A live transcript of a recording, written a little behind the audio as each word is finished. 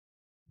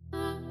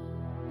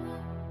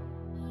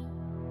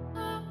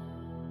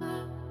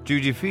To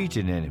defeat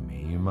an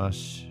enemy, you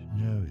must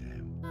know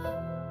them.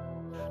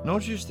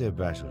 Not just their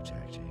battle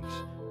tactics,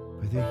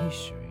 but their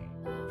history,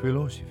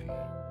 philosophy,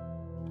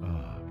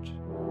 art.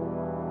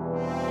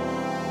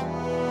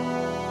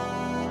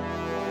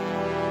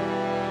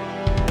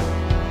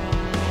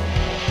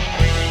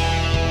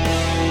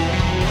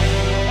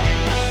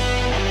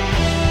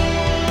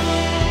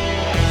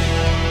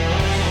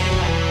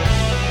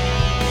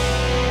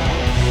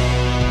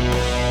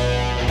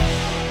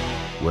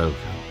 Welcome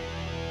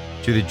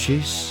to the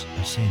Chase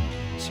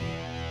Ascendancy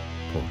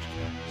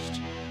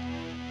podcast.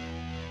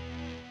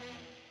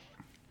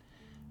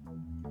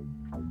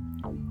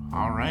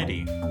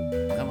 Alrighty,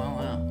 Come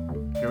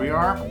on. here we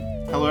are.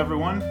 Hello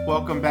everyone,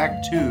 welcome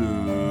back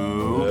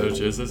to...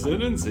 Chase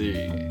Ascendancy.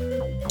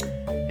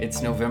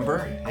 It's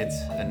November.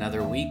 It's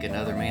another week,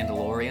 another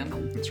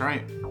Mandalorian. That's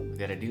right. We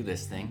gotta do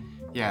this thing.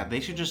 Yeah, they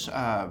should just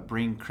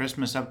bring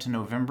Christmas up to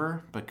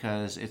November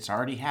because it's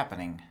already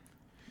happening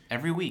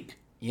every week.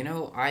 You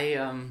know,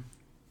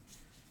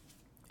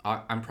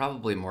 I'm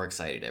probably more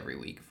excited every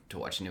week to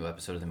watch a new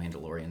episode of The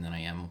Mandalorian than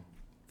I am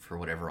for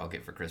whatever I'll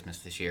get for Christmas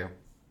this year.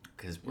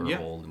 Because we're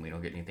old and we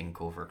don't get anything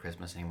cool for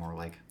Christmas anymore,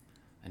 like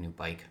a new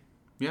bike.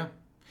 Yeah.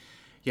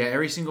 Yeah,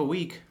 every single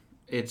week,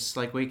 it's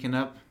like waking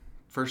up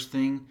first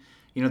thing.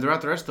 You know,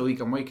 throughout the rest of the week,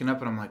 I'm waking up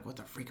and I'm like, what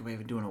the freak am I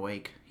even doing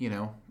awake? You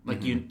know?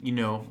 Like, you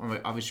know,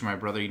 obviously my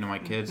brother, you know my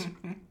kids.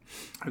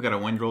 I've got a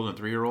 1-year-old and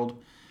a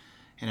 3-year-old.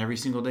 And every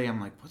single day, I'm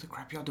like, what the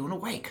crap y'all doing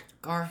awake?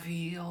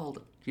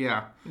 Garfield.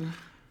 Yeah.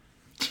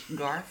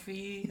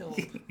 Garfield.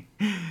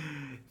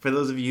 For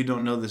those of you who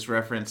don't know this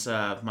reference,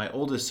 my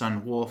oldest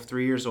son, Wolf,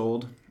 3 years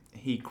old,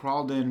 he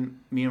crawled in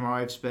me and my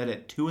wife's bed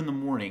at 2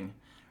 in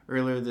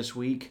earlier this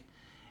week.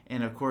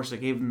 And of course, I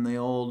gave him the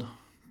old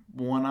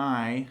one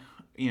eye,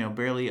 you know,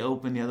 barely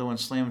open, the other one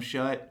slammed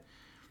shut.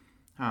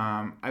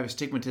 I have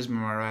astigmatism in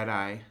my right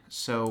eye,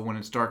 so when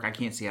it's dark, I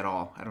can't see at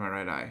all out of my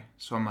right eye.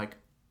 So I'm like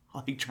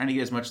trying to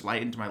get as much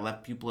light into my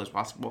left pupil as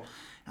possible.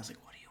 And I was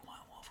like, what do you want,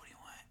 Wolf? What do you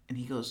want? And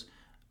he goes,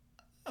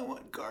 I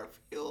want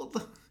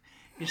Garfield.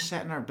 He just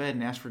sat in our bed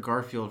and asked for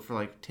Garfield for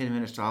like 10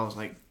 minutes till I was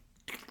like,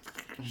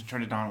 just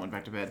turned it on and went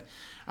back to bed.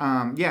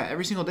 Yeah,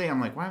 every single day I'm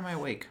like, why am I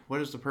awake?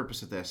 What is the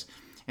purpose of this?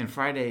 And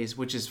Fridays,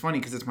 which is funny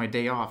because it's my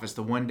day off, it's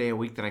the one day a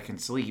week that I can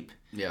sleep.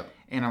 Yep.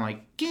 And I'm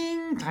like,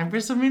 ging, time for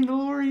some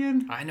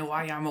Mandalorian. I know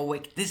why I'm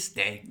awake this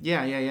day.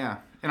 Yeah.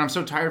 And I'm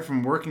so tired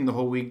from working the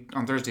whole week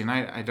on Thursday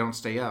night, I don't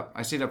stay up.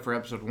 I stayed up for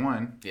episode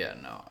 1. Yeah,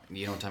 no.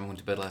 You know what time I went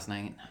to bed last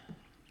night?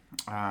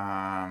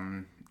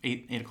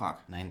 8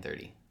 o'clock.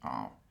 9:30.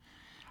 Oh.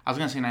 I was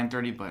going to say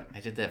 9:30, but... I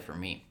did that for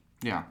me.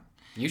 Yeah.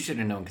 You should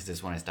have known because this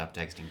is when I stopped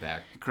texting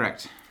back.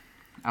 Correct.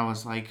 I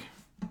was like,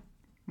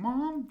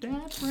 Mom,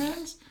 Dad,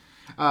 friends.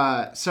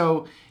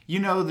 So, you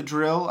know the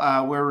drill.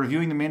 We're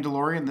reviewing The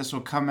Mandalorian. This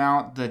will come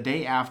out the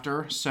day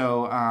after.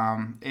 So,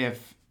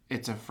 if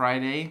it's a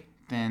Friday,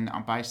 then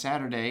by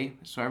Saturday,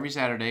 so every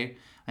Saturday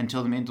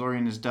until The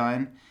Mandalorian is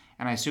done.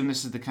 And I assume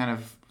this is the kind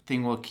of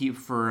thing we'll keep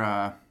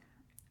for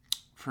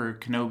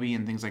Kenobi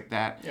and things like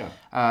that. Yeah.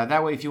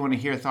 That way, if you want to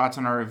hear thoughts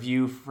on our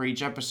review for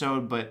each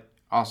episode, but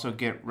also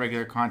get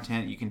regular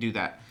content, you can do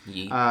that.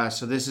 Yeah.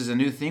 So this is a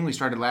new thing we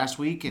started last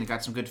week and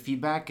got some good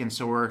feedback, and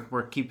so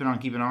we're keeping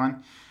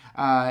on.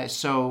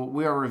 So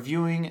we are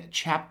reviewing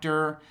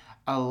Chapter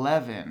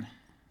 11.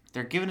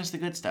 They're giving us the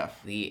good stuff.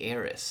 The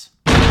Heiress.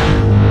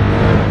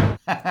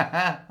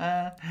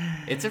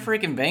 It's a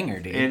freaking banger,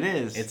 dude. It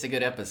is. It's a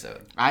good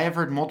episode. I have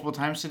heard multiple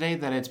times today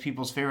that it's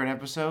people's favorite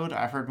episode.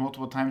 I've heard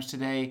multiple times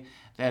today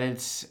that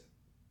it's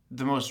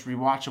the most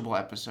rewatchable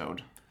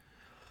episode.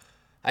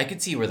 I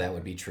could see where that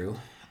would be true.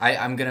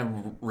 I'm going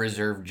to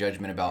reserve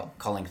judgment about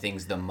calling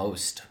things the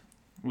most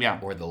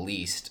or the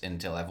least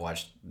until I've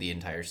watched the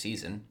entire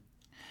season.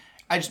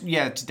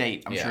 To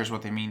date, I'm sure is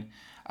what they mean.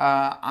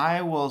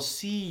 I will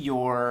see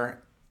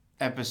your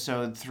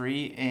episode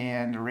 3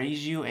 and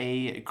raise you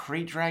a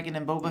Crate Dragon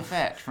and Boba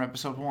Fett from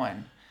episode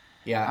 1.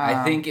 Yeah,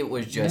 I think it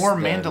was just more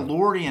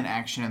Mandalorian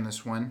action in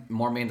this one.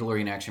 More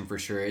Mandalorian action for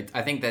sure.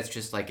 I think that's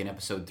just like an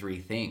episode 3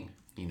 thing.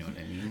 You know what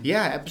I mean?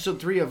 Yeah,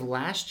 episode 3 of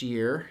last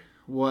year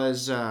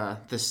was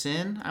The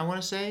Sin, I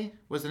want to say,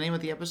 was the name of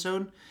the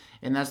episode.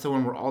 And that's the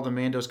one where all the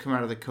Mandos come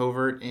out of the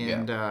covert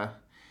and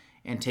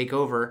take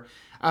over.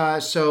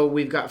 So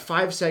we've got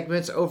 5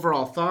 segments,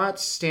 overall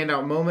thoughts,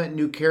 standout moment,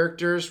 new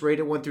characters,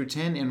 rated 1 through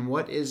 10, and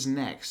what is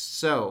next.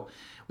 So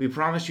we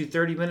promised you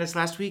 30 minutes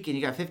last week, and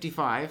you got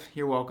 55.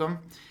 You're welcome.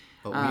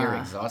 But we are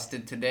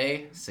exhausted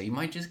today, so you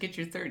might just get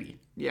your 30.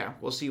 Yeah,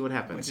 we'll see what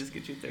happens. Just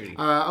get your 30.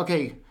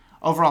 Okay,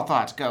 overall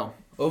thoughts, go.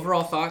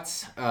 Overall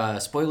thoughts,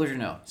 spoilers or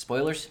no?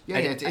 Spoilers? Yeah,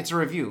 it's a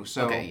review,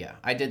 so... Okay, yeah.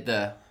 I did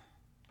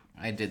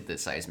the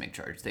seismic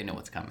charge. They know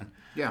what's coming.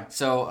 Yeah.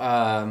 So,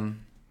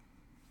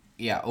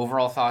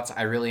 overall thoughts,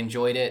 I really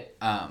enjoyed it.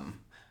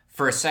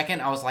 For a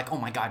second, I was like, oh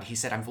my god, he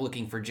said I'm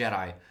looking for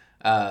Jedi.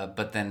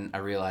 But then I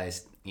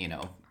realized,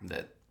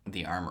 that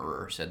the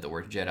armorer said the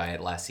word Jedi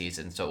at last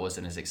season, so it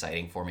wasn't as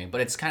exciting for me. But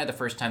it's kind of the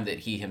first time that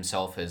he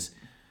himself has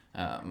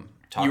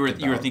talked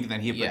about... You were thinking that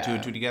he put two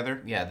and two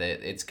together? Yeah,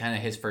 that it's kind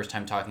of his first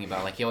time talking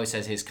about, like, he always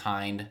says his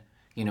kind,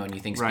 and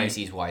you think Right.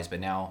 species-wise, but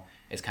now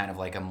it's kind of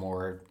like a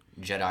more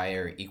Jedi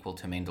are equal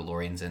to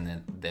Mandalorians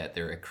in that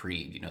they're a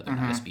creed, they're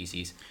not a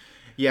species.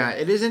 Yeah,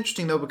 it is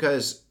interesting though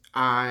because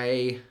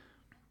I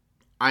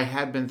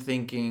had been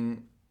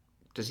thinking,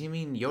 does he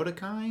mean Yoda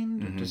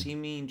kind? Or does he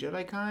mean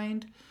Jedi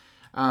kind?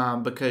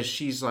 Because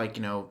she's like,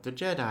 the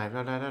Jedi,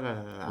 blah, blah, blah,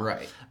 blah, blah.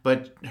 Right.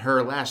 But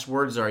her last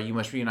words are, you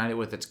must reunite it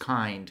with its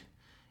kind.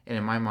 And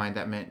in my mind,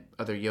 that meant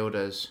other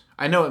Yodas.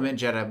 I know it meant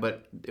Jedi,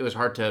 but it was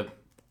hard to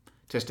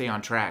stay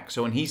on track.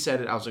 So when he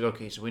said it, I was like,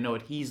 okay, so we know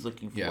what he's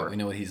looking for. Yeah, we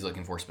know what he's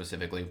looking for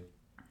specifically.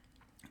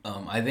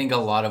 I think a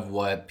lot of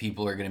what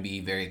people are going to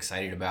be very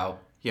excited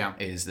about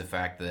is the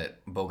fact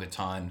that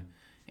Bo-Katan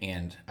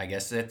and I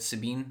guess that's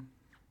Sabine?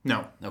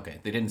 No. Okay,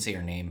 they didn't say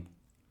her name,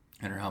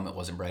 and her helmet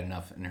wasn't bright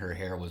enough, and her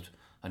hair was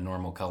a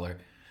normal color.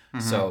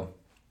 So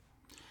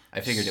I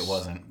figured it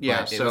wasn't.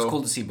 Yeah, but it was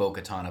cool to see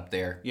Bo-Katan up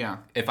there. Yeah.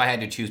 If I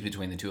had to choose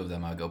between the two of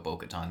them, I would go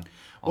Bo-Katan.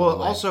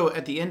 Well, also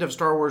at the end of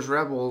Star Wars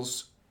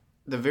Rebels,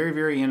 the very,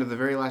 very end of the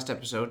very last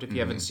episode, if you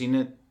haven't seen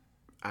it,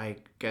 I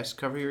guess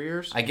cover your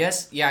ears. I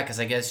guess, yeah, because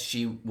I guess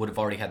she would have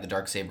already had the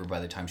Darksaber by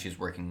the time she was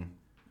working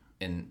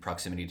in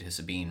proximity to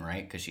Sabine,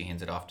 right? Because she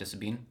hands it off to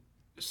Sabine.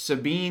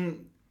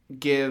 Sabine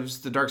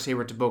gives the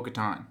Darksaber to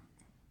Bo-Katan.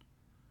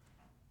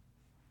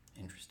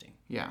 Interesting.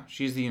 Yeah,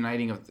 she's the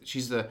unite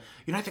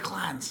the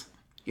clans.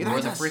 Unite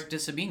Where the us. frick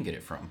does Sabine get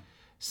it from?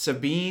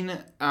 Sabine,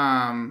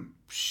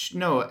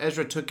 no,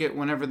 Ezra took it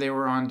whenever they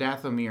were on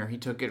Dathomir. He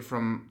took it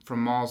from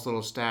Maul's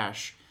little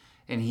stash.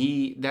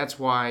 And that's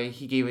why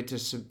he gave it to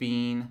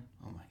Sabine.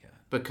 Oh my god.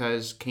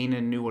 Because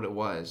Kanan knew what it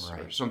was.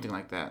 Right. Or something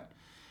like that.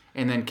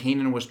 And then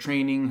Kanan was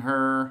training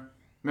her.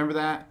 Remember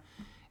that?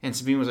 And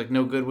Sabine was like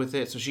no good with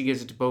it. So she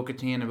gives it to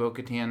Bo-Katan and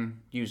Bo-Katan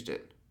used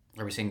it.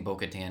 Are we saying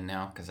Bo-Katan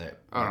now? Because we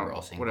were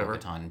all saying whatever.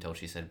 Bo-Katan until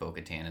she said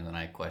Bo-Katan, and then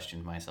I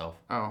questioned myself.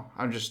 Oh,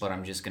 But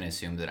I'm just going to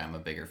assume that I'm a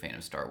bigger fan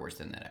of Star Wars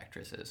than that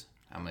actress is.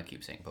 I'm going to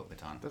keep saying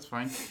Bo-Katan. That's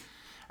fine.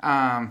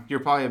 You're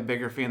probably a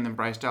bigger fan than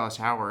Bryce Dallas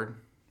Howard,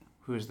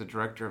 who is the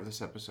director of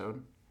this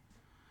episode.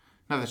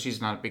 Not that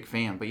she's not a big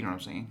fan, but you know what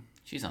I'm saying.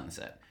 She's on the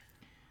set.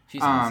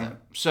 She's on the set.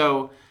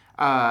 So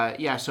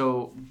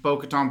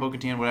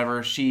Bo-Katan,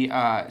 whatever, she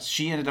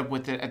ended up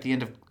with it at the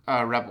end of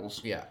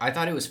Rebels. Yeah, I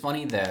thought it was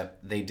funny that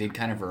they did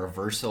kind of a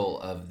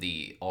reversal of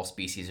the all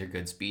species are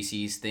good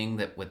species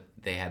thing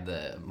they had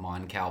the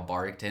Mon Cal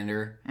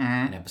bartender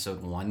in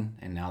episode 1,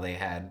 and now they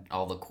had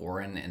all the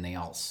Quarren, and they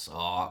all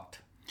sucked.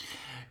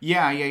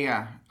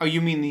 Yeah. Oh,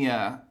 you mean the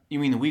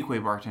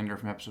Weequay bartender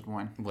from episode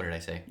 1? What did I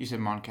say? You said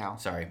Mon Cal.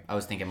 Sorry, I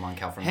was thinking Mon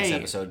Cal from this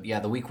episode.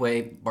 Yeah, the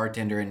Weequay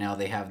bartender, and now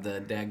they have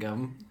the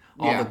daggum.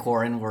 All the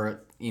Quarren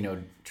were,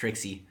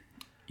 Trixie.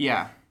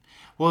 Yeah.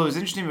 Well, it was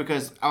interesting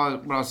because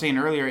what I was saying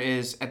earlier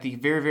is at the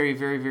very, very,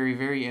 very, very,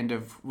 very end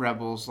of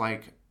Rebels,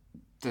 like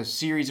the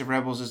series of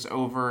Rebels is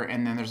over,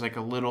 and then there's like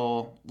a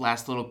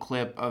last little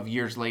clip of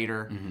years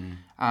later when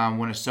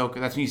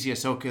Ahsoka. That's when you see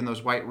Ahsoka in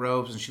those white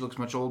robes, and she looks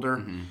much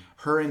older.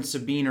 Her and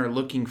Sabine are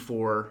looking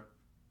for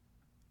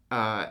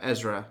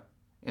Ezra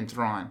and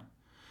Thrawn,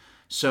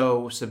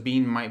 so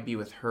Sabine might be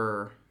with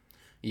her.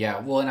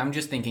 Yeah. Well, and I'm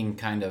just thinking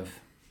kind of.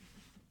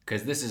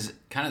 Because this is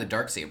kind of the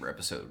Darksaber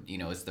episode,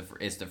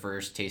 it's the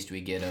first taste we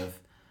get of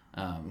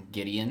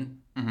Gideon,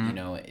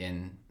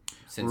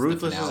 since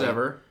Ruthless the finale. as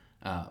ever.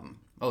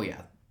 Oh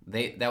yeah,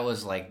 that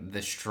was like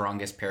the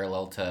strongest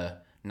parallel to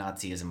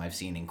Nazism I've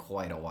seen in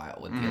quite a while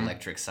with the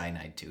electric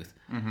cyanide tooth.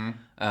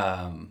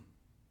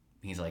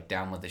 He's like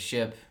down with the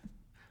ship.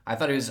 I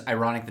thought it was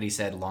ironic that he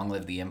said "Long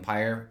live the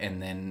Empire," and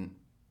then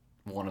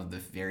one of the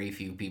very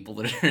few people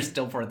that are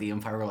still part of the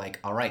Empire were like,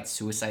 "All right,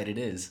 suicide it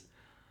is."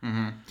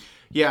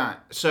 Yeah,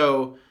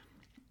 so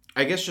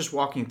I guess just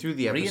walking through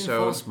the episode...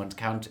 Reinforcement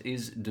count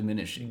is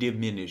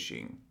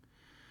diminishing.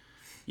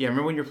 Yeah,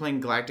 remember when you're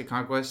playing Galactic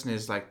Conquest and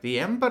it's like, the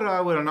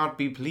Emperor will not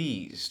be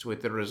pleased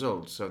with the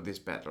results of this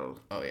battle.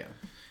 Oh,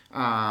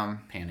 yeah.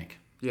 Panic.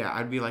 Yeah,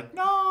 I'd be like,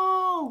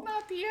 no!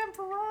 Not the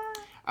Emperor!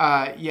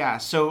 Yeah,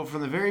 so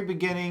from the very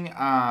beginning,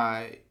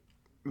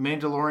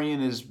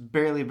 Mandalorian is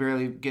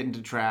barely getting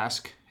to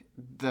Trask.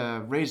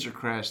 The Razor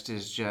Crest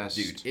is just...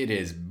 Dude, it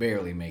is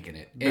barely making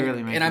it.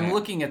 And I'm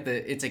looking at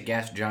it's a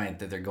gas giant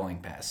that they're going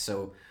past.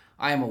 So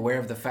I am aware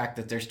of the fact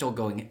that they're still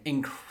going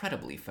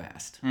incredibly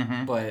fast.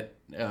 But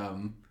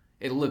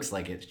it looks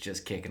like it's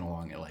just kicking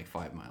along at like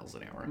 5 miles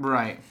an hour.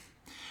 Right.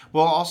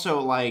 Well,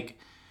 also, like,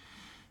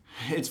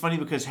 it's funny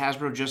because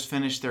Hasbro just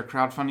finished their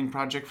crowdfunding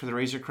project for the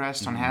Razor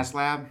Crest on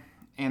HasLab.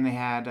 And they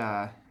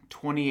had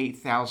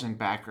 28,000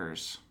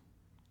 backers.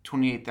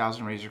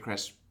 28,000 Razor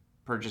Crest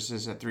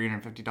purchases at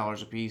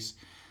 $350 a piece,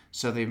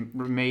 so they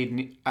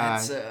made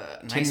that's a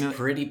nice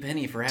pretty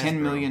penny for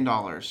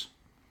Hasbro.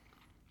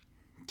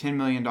 $10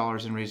 million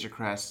in Razor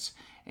Crests,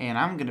 and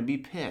I'm gonna be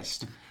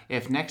pissed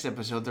if next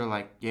episode they're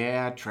like,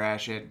 yeah,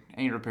 trash it,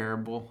 ain't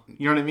repairable.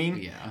 You know what I mean?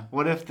 Yeah.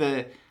 What if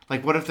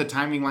the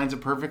timing lines up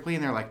perfectly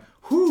and they're like,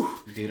 whew.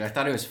 Dude, I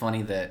thought it was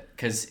funny that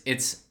because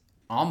it's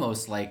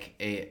almost like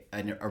a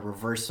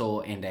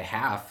reversal and a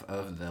half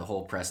of the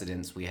whole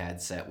precedence we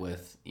had set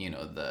with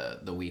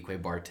the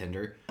Weequay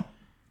bartender.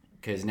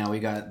 Because now we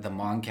got the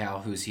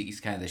Moncal, he's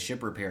kind of the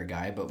ship repair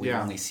guy, but we've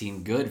Yeah. only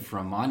seen good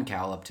from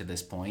Moncal up to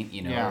this point.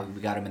 You know, Yeah. we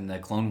got him in the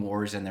Clone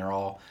Wars, and they're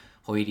all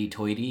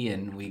hoity-toity,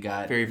 and we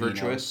got Very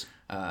virtuous.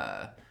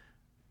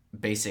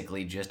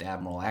 Basically just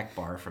Admiral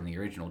Akbar from the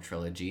original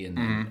trilogy, and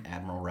then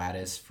Admiral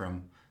Raddus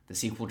from the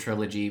sequel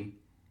trilogy.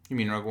 You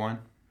mean Rogue One?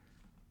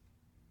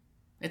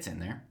 It's in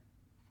there.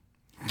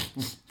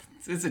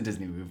 It's a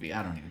Disney movie.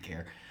 I don't even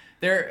care.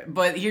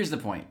 But here's the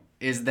point: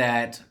 is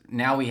that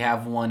now we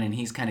have one, and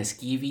he's kind of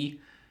skeevy,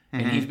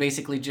 and he's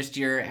basically just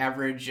your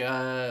average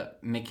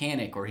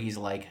mechanic, or he's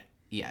like,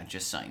 yeah,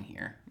 just sign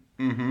here.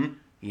 Mm-hmm.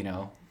 You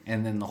know,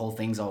 and then the whole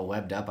thing's all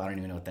webbed up. I don't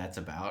even know what that's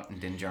about.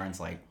 And Din Djarin's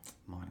like,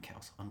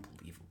 Moncal's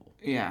unbelievable.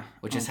 Yeah.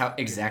 Which is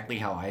exactly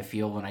how I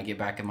feel when I get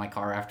back in my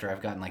car after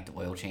I've gotten like the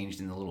oil changed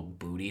and the little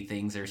booty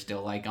things are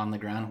still like on the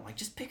ground. I'm like,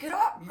 just pick it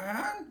up,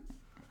 man.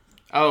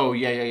 Oh,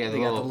 yeah. They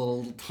got the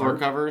little floor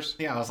covers.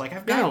 Yeah, I was like,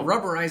 I've got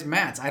rubberized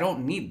mats. I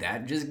don't need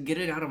that. Just get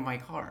it out of my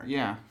car.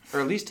 Yeah. Or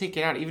at least take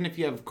it out, even if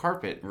you have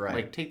carpet. Right.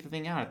 Like, take the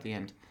thing out at the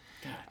end.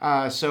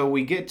 So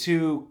we get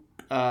to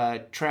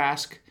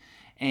Trask,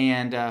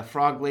 and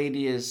Frog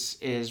Lady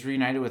is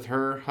reunited with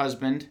her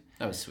husband.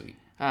 That was sweet.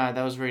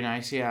 That was very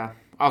nice, yeah.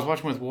 I was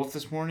watching with Wolf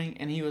this morning,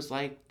 and he was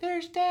like,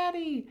 "There's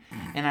Daddy,"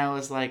 and I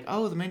was like,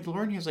 "Oh, the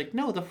Mandalorian." He was like,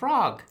 "No, the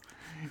frog,"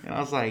 and I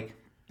was like,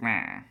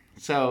 "Meh."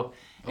 So,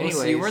 anyways,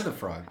 so you were the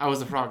frog. I was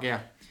the frog, yeah.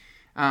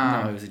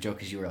 No, it was a joke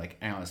because you were like,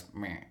 I was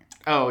meh.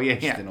 Oh yeah,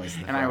 yeah. the noise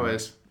of the and I frog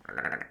was,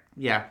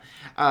 yeah.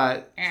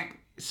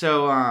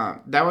 So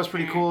that was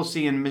pretty cool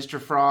seeing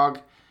Mr. Frog.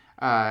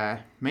 Man,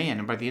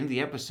 and by the end of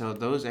the episode,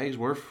 those eggs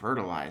were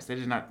fertilized. They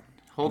did not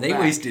hold They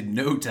back. wasted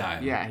no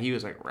time. Yeah, he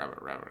was like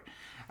rabbit.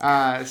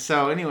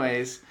 So,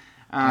 anyways,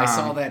 I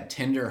saw that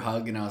tender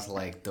hug and I was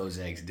like, those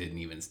eggs didn't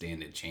even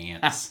stand a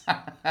chance.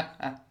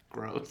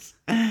 gross.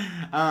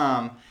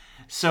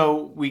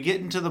 So we get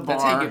into the bar.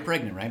 That's how you get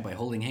pregnant, right? By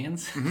holding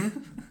hands.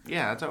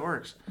 Yeah, that's how it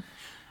works.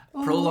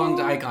 Prolonged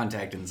eye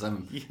contact in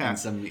some Yeah.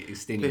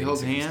 extenuating They hold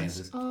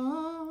circumstances. hands.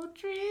 Oh,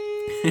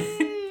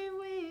 dream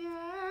we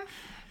are.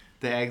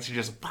 The eggs are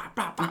just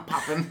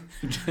popping.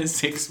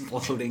 Just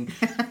exploding.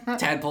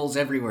 Tadpoles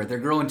everywhere. They're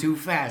growing too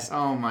fast.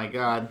 Oh my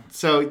god.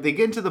 So they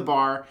get into the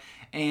bar,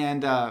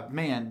 and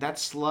man, that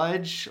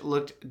sludge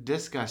looked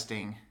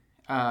disgusting.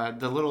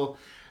 The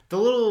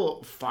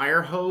little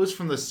fire hose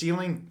from the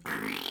ceiling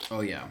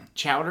Oh yeah.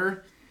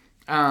 chowder.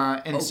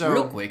 And so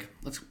real quick,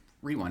 let's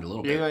rewind a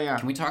little bit. Yeah.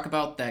 Can we talk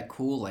about that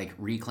cool like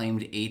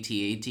reclaimed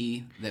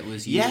AT-AT that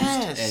was used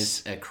Yes.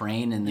 as a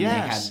crane, and then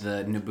Yes. they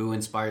had the Naboo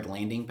inspired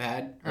landing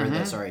pad, or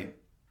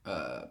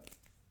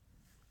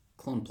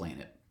Clone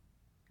Planet.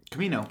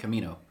 Camino.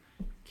 Camino.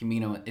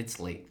 It's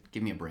late.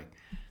 Give me a break.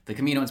 The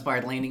Camino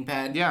inspired landing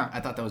pad. Yeah. I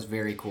thought that was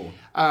very cool.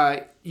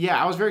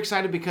 Yeah, I was very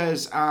excited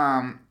because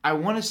I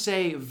want to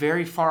say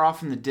very far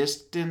off in the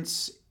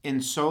distance in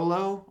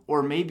Solo,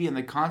 or maybe in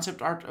the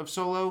concept art of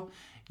Solo,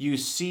 you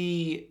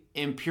see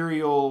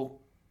Imperial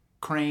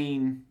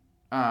crane,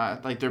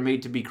 like they're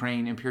made to be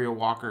crane Imperial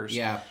walkers.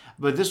 Yeah.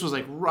 But this was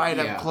like right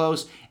Yeah. up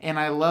close, and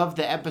I love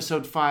the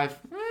episode 5.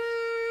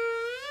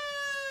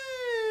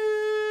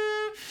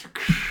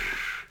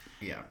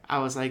 Yeah. I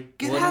was like,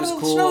 get Well, it out was of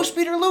the cool. snow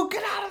speeder, Luke,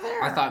 get out of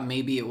there. I thought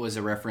maybe it was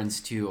a reference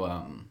to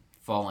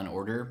Fallen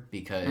Order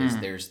because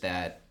there's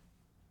that,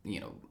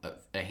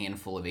 a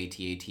handful of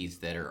AT-ATs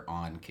that are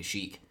on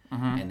Kashyyyk,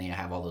 and they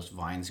have all those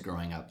vines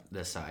growing up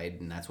the side,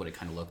 and that's what it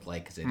kind of looked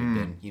like because it had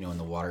been, in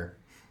the water.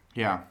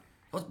 Yeah.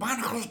 Those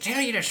barnacles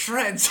tear you to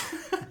shreds.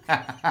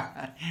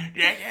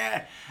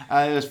 Yeah.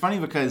 It was funny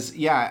because,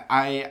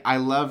 I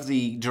love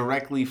the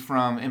directly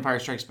from Empire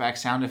Strikes Back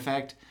sound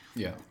effect.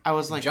 Yeah. I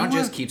was like, John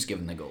whoever- just keeps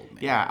giving the gold,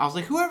 man. Yeah, I was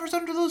like, whoever's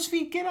under those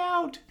feet, get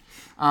out.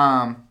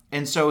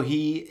 And so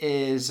he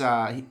is,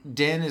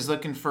 Din is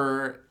looking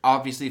for,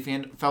 obviously,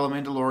 fellow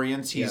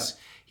Mandalorians.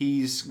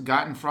 He's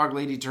gotten Frog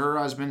Lady to her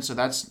husband, so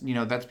that's,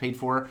 that's paid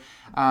for.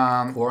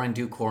 Quarren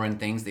do Quarren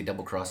things. They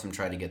double cross him,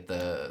 try to get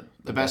the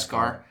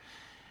Beskar.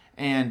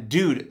 And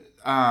dude,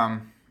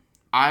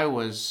 I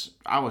was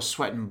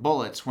sweating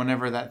bullets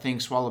whenever that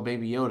thing swallowed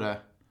Baby Yoda.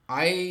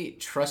 I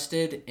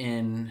trusted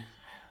in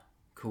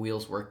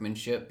Kuil's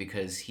workmanship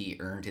because he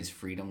earned his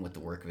freedom with the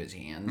work of his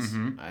hands.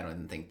 I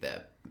don't think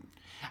that.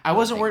 I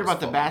wasn't thing worried was about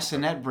the falling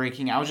bassinet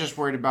breaking. I was just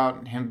worried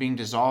about him being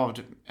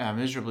dissolved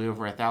miserably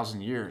over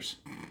 1,000 years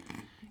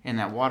in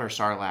that water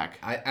sarlacc.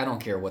 I don't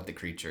care what the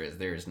creature is.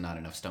 There is not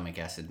enough stomach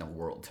acid in the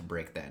world to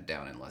break that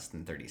down in less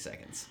than 30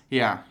 seconds.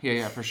 Yeah,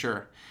 for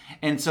sure.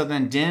 And so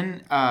then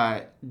Din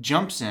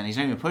jumps in. He's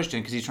not even pushed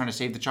in because he's trying to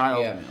save the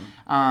child. Yeah,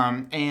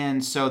 man.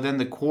 And so then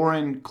the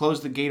Quarren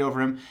closed the gate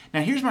over him.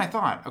 Now here's my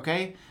thought,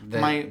 okay?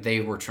 They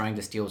were trying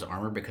to steal his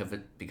armor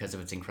because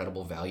of its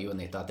incredible value, and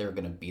they thought they were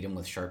going to beat him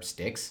with sharp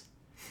sticks.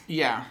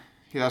 Yeah,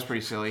 that was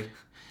pretty silly.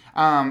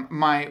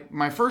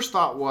 My first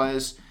thought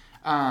was,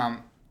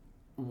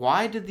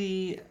 why did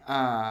the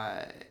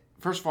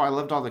first of all, I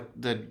loved all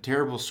the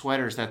terrible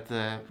sweaters that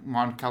the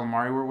Mon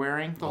Calamari were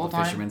wearing the whole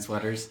time. Fisherman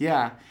sweaters.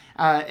 Yeah.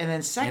 And then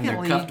And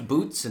secondly... their cuffed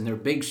boots and their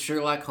big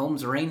Sherlock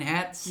Holmes rain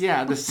hats.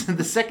 Yeah, the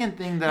second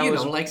thing that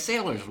like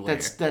sailors wear.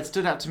 that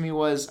stood out to me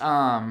was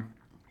the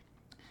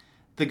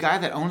guy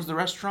that owns the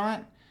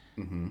restaurant.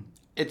 Mm-hmm.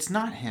 It's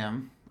not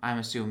him, I'm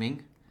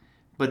assuming,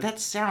 but that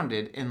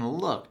sounded and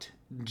looked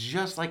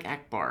just like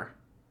Akbar.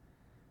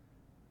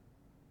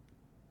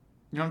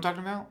 You know what I'm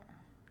talking about?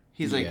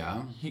 He's like,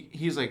 Yeah.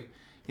 he's like,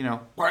 you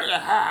know, where's the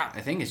hat?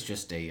 I think it's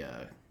just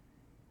a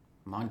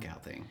Moncal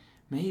thing.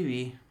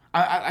 Maybe.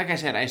 Like I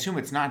said, I assume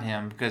it's not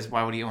him because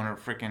why would he own a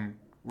freaking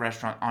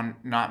restaurant on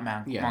not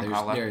Mount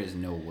Moncala? There is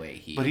no way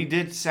he... But he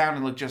did sound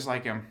and look just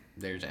like him.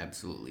 There's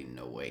absolutely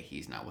no way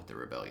he's not with the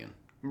rebellion.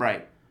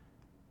 Right.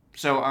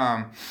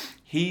 So,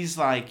 he's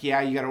like, yeah,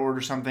 you got to order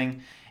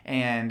something,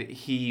 and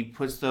he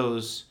puts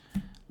those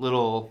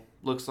little,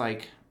 looks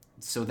like...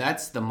 So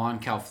that's the Mon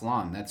Cal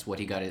Flan. That's what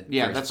he got for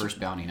his first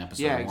bounty in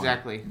episode 1. Yeah,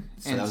 exactly.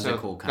 So that was a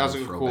cool kind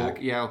of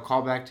throwback. Cool,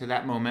 call back to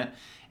that moment.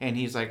 And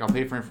he's like, I'll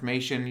pay for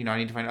information. You know, I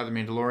need to find other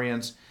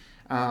Mandalorians.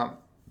 And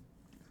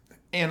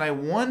I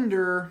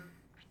wonder...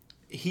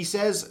 He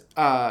says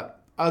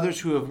others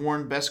who have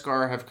worn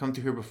Beskar have come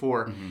through here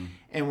before. Mm-hmm.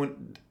 And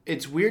when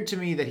it's weird to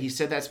me that he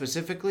said that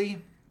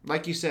specifically.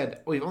 Like you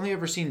said, we've only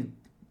ever seen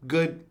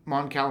good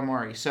Mon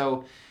Calamari.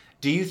 So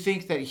do you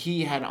think that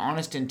he had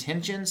honest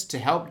intentions to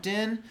help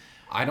Din?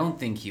 I don't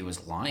think he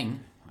was lying.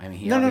 I mean,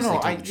 he no.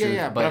 told the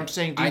truth, But I'm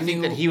saying, do you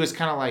think that he was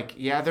kind of like,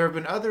 yeah, there have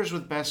been others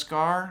with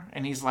Beskar,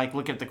 and he's like,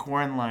 look at the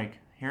Quarren like,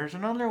 here's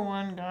another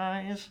one,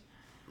 guys.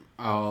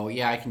 Oh,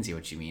 yeah, I can see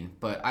what you mean,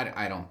 but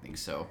I don't think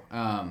so.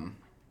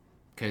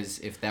 Because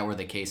if that were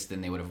the case,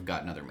 then they would have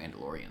gotten other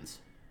Mandalorians.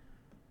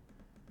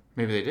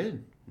 Maybe they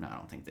did. No, I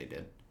don't think they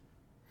did.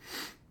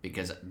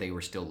 Because they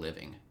were still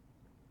living.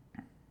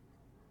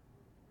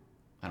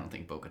 I don't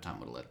think Bo-Katan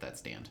would have let that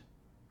stand.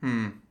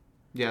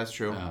 Yeah, that's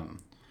true.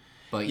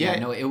 But yeah,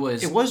 no, it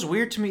was... It was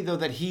weird to me, though,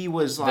 that he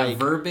was like... The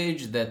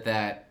verbiage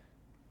that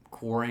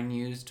Quarren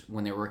used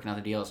when they were working out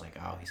the deal, I was like,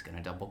 oh, he's going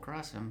to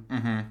double-cross him.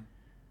 Mm-hmm.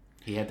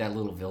 He had that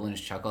little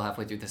villainous chuckle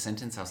halfway through the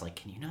sentence. I was like,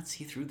 can you not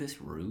see through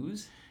this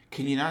ruse?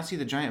 Can you not see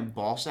the giant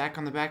ball sack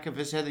on the back of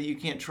his head that you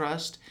can't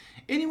trust?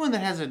 Anyone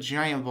that has a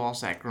giant ball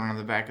sack growing on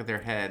the back of their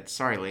head,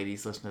 sorry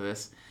ladies, listen to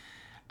this,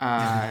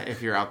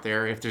 if you're out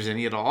there, if there's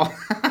any at all.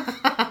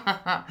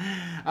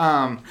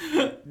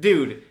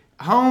 Dude,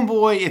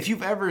 homeboy, if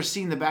you've ever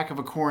seen the back of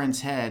a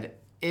Quarren's head,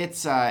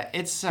 it's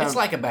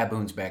like a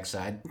baboon's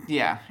backside.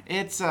 Yeah,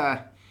 it's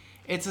a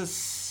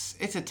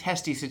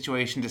testy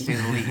situation to say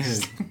the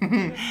least.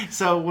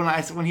 So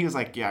when he was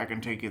like, yeah, I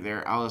can take you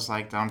there, I was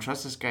like, don't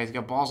trust this guy. He's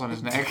got balls on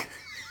his neck.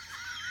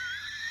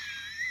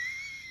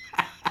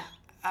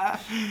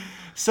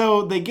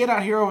 So they get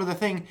out here over the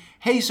thing.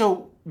 Hey,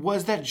 so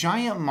was that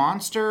giant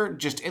monster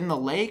just in the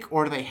lake,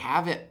 or do they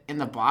have it in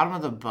the bottom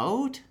of the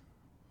boat?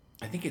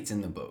 I think it's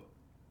in the boat.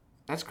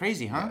 That's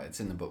crazy, huh? Yeah, it's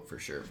in the boat for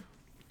sure.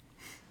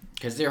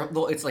 Because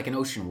it's like an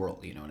ocean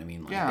world, you know what I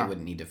mean? Like, they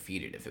wouldn't need to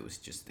feed it if it was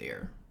just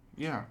there.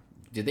 Yeah.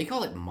 Did they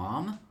call it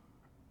Mom?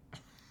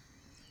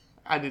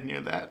 I didn't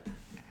hear that.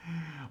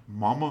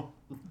 Mama?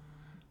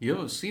 You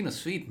ever seen a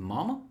sweet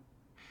mama?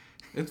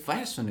 It's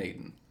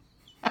fascinating.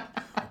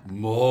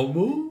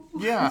 Mama?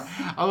 Yeah.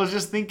 I was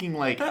just thinking,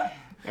 like, hey,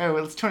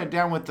 well, let's turn it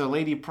down with the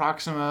Lady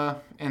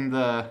Proxima and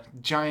the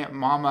giant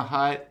mama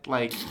hut.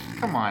 Like,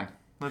 come on.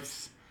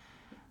 Let's,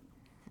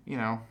 you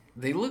know.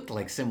 They looked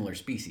like similar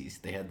species.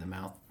 They had the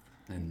mouth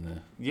and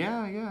the...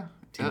 Yeah.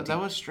 That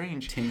was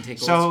strange.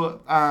 Tentacles.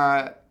 So,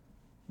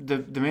 the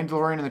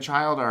Mandalorian and the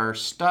child are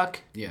stuck.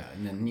 Yeah,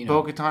 and then, you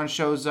know... Bo-Katan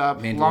shows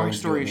up. Long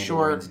story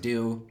short,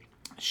 do.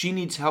 She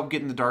needs help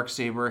getting the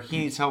Darksaber. He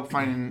needs help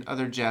finding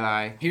other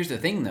Jedi. Here's the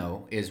thing,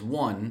 though, is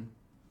one,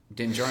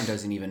 Din Djarin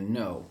doesn't even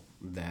know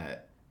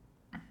that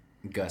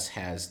Gus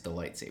has the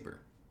lightsaber.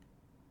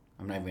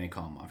 I'm not even going to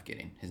call him off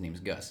kidding. His name's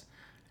Gus.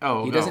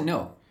 Oh, He doesn't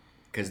know.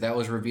 Because that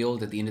was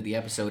revealed at the end of the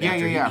episode.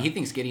 He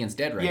thinks Gideon's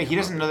dead right now. Yeah, he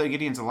doesn't know that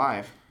Gideon's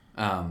alive.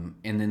 And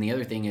then the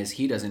other thing is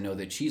he doesn't know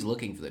that she's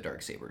looking for the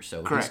Darksaber.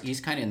 So he's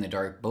kind of in the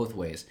dark both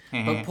ways.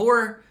 But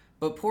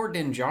poor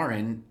Din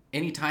Djarin,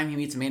 anytime he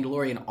meets a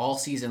Mandalorian all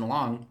season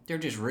long, they're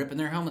just ripping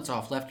their helmets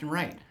off left and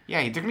right.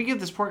 Yeah, they're going to give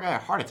this poor guy a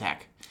heart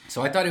attack.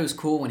 So I thought it was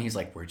cool when he's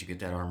like, where'd you get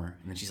that armor?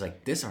 And then she's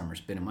like, this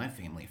armor's been in my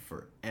family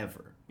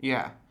forever.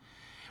 Yeah.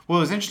 Well,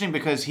 it was interesting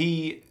because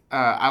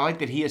I like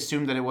that he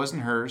assumed that it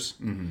wasn't hers.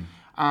 Mm-hmm.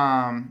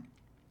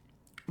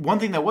 One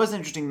thing that was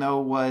interesting, though,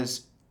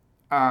 was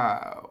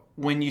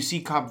when you see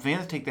Cobb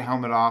Vanth take the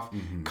helmet off,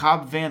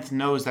 Cobb Vanth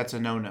knows that's a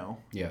no-no.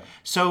 Yeah.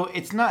 So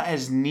it's not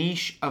as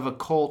niche of a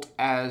cult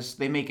as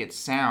they make it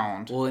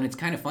sound. Well, and it's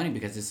kind of funny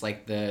because it's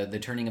like the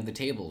turning of the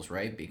tables,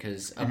 right?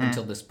 Because up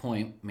until this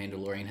point,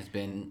 Mandalorian has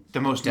been the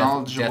most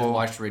knowledgeable. Death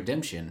Watch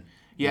redemption.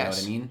 You know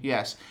what I mean?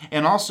 Yes.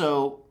 And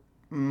also,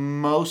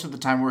 most of the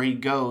time where he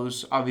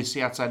goes,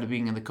 obviously outside of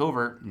being in the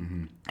covert,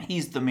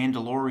 he's the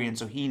Mandalorian,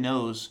 so he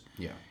knows.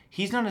 Yeah.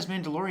 He's not as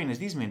Mandalorian as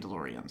these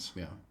Mandalorians.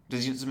 Yeah.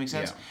 Does it make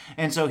sense? Yeah.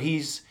 And so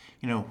he's,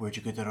 where'd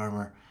you get that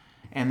armor?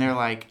 And they're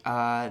like,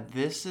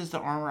 this is the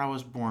armor I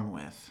was born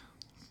with.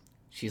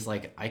 She's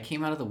like, I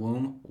came out of the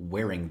womb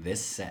wearing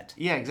this set.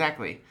 Yeah,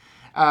 exactly.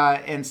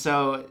 And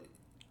so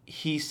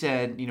he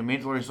said,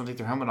 Mandalorians don't take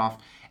their helmet off.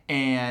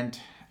 And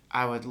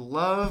I would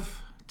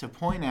love to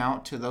point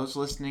out to those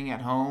listening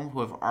at home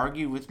who have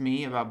argued with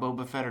me about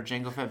Boba Fett or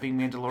Jango Fett being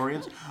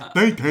Mandalorians,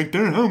 they take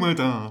their helmet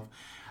off.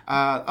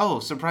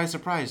 Surprise,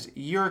 surprise.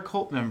 You're a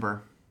cult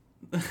member.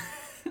 All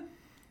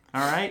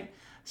right?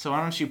 So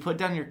why don't you put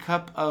down your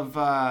cup of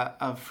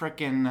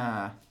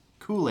frickin'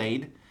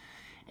 Kool-Aid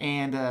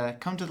and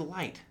come to the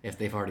light. If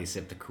they've already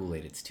sipped the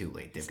Kool-Aid, it's too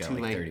late. They've got too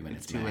like late. 30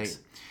 minutes It's too max. late.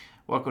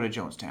 Welcome to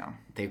Jonestown.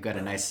 They've got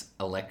a nice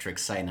electric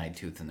cyanide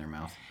tooth in their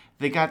mouth.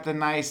 They got the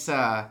nice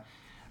the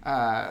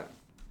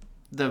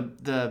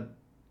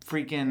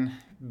freaking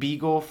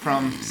beagle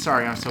from...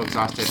 Sorry, I'm so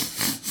exhausted.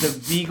 The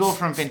beagle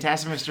from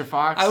Fantastic Mr.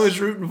 Fox. I was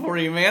rooting for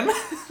you, man.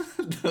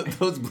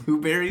 Those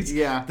blueberries.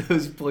 Yeah.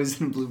 Those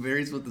poison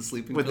blueberries with the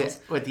sleeping pills.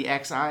 With the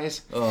X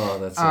eyes. Oh,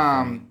 that's so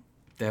funny.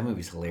 That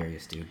movie's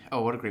hilarious, dude.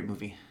 Oh, what a great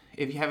movie.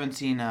 If you haven't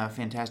seen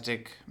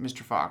Fantastic Mr.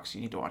 Fox,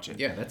 you need to watch it.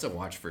 Yeah, that's a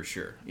watch for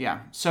sure.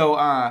 Yeah.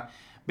 So,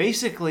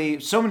 basically,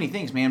 so many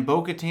things, man.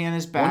 Bo-Katan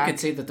is back. One could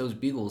say that those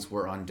beagles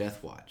were on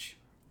Death Watch.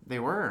 They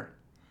were.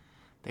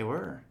 They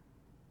were.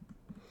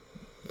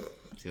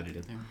 See what I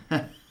did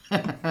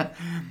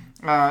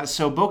there?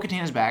 So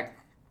Bo-Katan is back.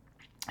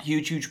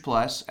 Huge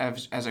plus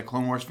as a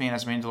Clone Wars fan,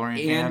 as a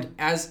Mandalorian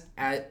fan.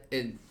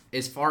 And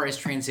as far as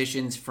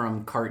transitions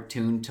from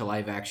cartoon to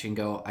live action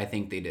go, I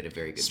think they did a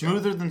very good job.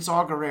 Smoother than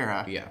Saw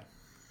Gerrera. Yeah.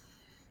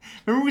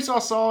 Remember we saw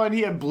Saw and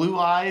he had blue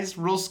eyes,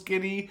 real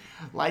skinny,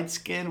 light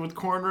skin with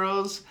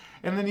cornrows,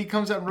 and then he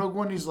comes out in Rogue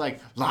One and he's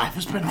like, "Life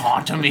has been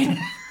haunting me."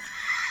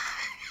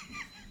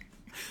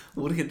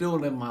 What are you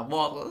doing in my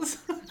waters?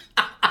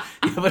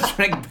 You ever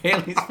drank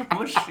Bailey's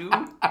from a shoe?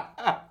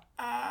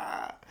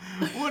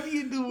 What are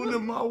you doing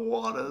in my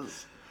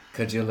waters?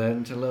 Could you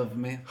learn to love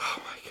me? Oh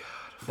my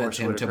god. That's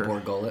him to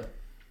Borgullet.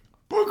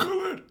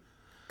 Borgullet.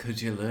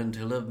 Could you learn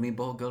to love me,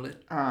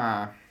 Borgullet?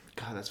 God,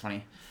 that's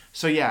funny.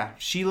 So yeah,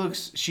 she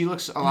looks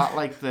a lot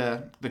like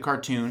the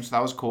cartoon, so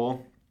that was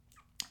cool.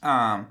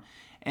 And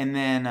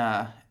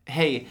then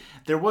hey,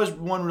 there was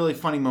one really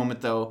funny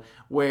moment though,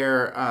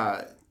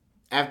 where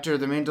after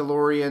the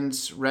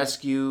Mandalorians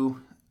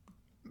rescue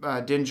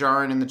Din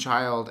Djarin and the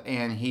child,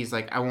 and he's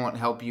like, "I won't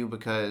help you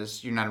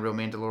because you're not a real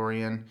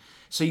Mandalorian."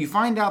 So you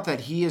find out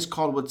that he is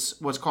called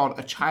what's called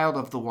a Child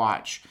of the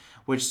Watch,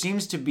 which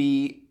seems to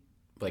be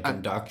Like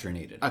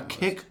indoctrinated. a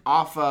kick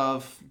off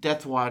of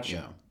Death Watch.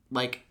 Yeah.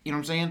 Like, you know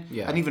what I'm saying?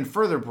 Yeah. An even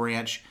further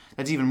branch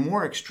that's even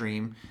more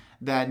extreme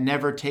that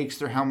never takes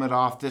their helmet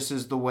off. This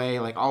is the way,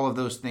 like all of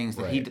those things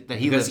that he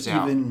because lives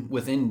out. even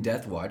within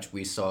Death Watch,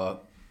 we saw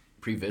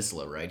Pre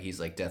Vizsla, right? He's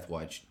like Death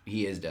Watch.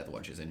 He is Death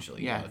Watch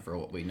essentially, Yeah. for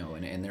what we know,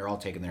 and they're all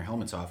taking their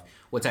helmets off.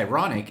 What's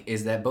ironic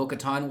is that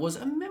Bo-Katan was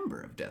a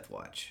member of Death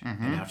Watch, and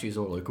now she's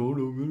all like, "Oh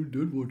no, man,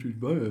 Death Watch is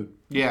bad."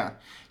 Yeah.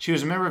 She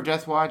was a member of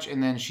Death Watch,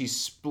 and then she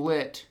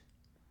split,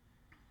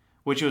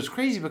 which was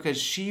crazy because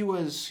she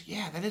was...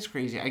 Yeah, that is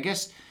crazy. I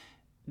guess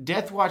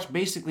Death Watch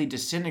basically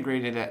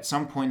disintegrated at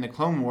some point in the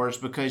Clone Wars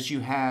because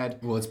you had...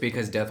 Well, it's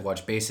because Death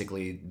Watch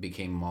basically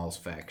became Maul's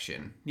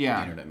faction.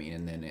 Yeah. You know what I mean?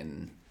 And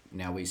then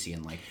now we see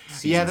in like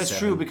Yeah, that's 7,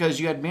 true, because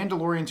you had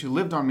Mandalorians who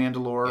lived on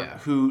Mandalore Yeah.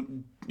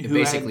 who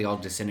basically all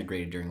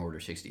disintegrated during Order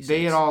 66.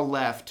 they had all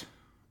left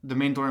the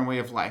Mandalorian way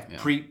of life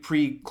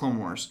pre Clone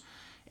Wars,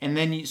 and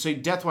then so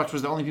Death Watch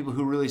was the only people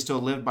who really still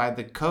lived by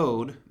the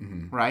code,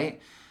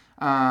 right?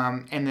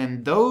 And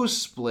then those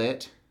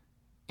split,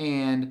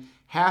 and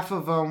half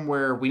of them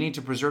where we need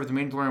to preserve the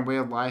Mandalorian way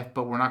of life,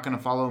 but we're not going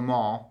to follow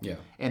Maul. Yeah.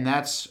 And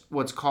that's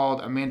what's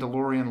called a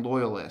Mandalorian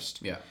loyalist.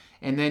 Yeah.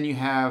 And then you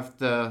have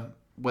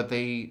what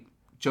they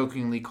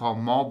jokingly call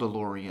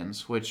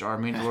Mauldalorians, which are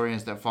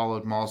Mandalorians that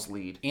followed Maul's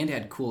lead. And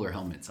had cooler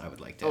helmets, I would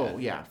like to Oh, add.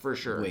 yeah, for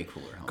sure. Way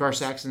cooler helmets. Gar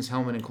Saxon's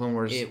helmet in Clone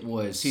Wars. It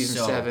was Season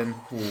so 7.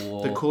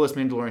 cool. The coolest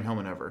Mandalorian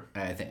helmet ever.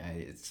 I think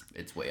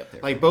it's way up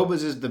there. Like,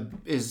 Boba's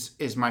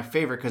is my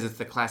favorite because it's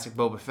the classic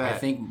Boba Fett. I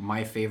think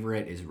my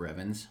favorite is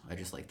Revan's. I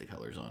just like the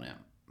colors on it.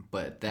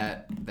 But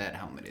that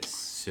helmet is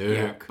sick.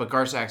 Yeah, but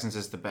Gar Saxon's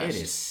is the best.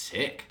 It is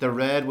sick. The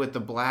red with the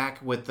black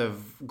with the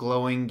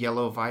glowing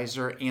yellow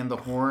visor and the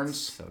horns.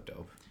 So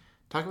dope.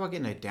 Talk about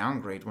getting a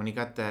downgrade when he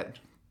got that.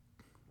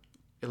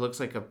 It looks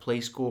like a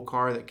play school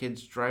car that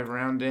kids drive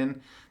around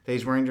in that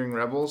he's wearing during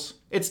Rebels.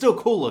 It's still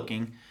cool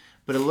looking,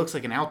 but it looks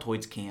like an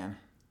Altoids can.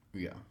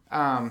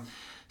 Yeah.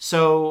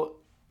 So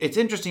it's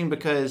interesting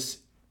because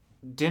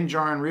Din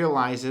Djarin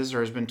realizes, or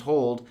has been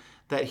told,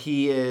 that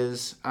he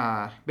is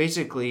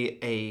basically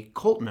a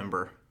cult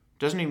member.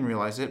 Doesn't even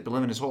realize it, but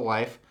living his whole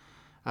life.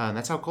 And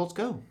that's how cults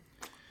go.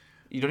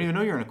 You don't even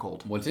know you're in a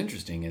cult. What's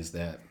interesting is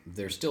that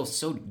they're still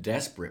so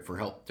desperate for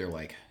help. They're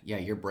like, yeah,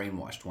 you're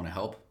brainwashed. Want to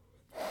help?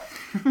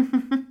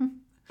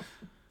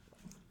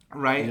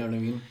 Right? You know what I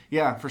mean?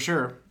 Yeah, for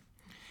sure.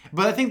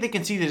 But I think they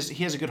can see that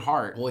he has a good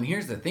heart. Well, and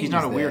here's the thing. He's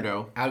not is a that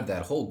weirdo. Out of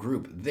that whole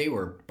group, they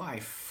were by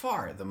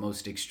far the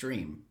most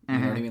extreme. You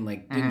know what I mean?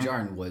 Like, Din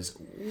Djarin was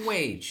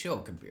way chill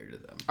compared to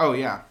them. Oh,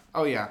 yeah.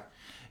 Oh, yeah.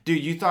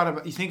 Dude, you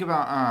think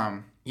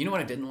about You know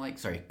what I didn't like?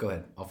 Sorry, go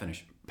ahead. I'll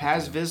finish.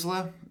 Paz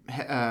Vizsla,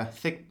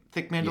 thick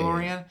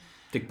Mandalorian,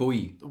 Thick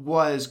boy.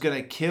 was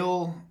gonna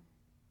kill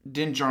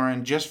Din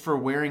Djarin just for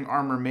wearing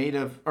armor made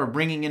of, or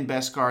bringing in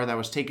Beskar that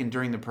was taken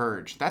during the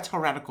Purge. That's how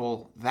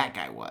radical that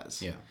guy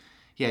was. Yeah.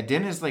 Yeah,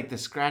 Din is like the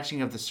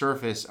scratching of the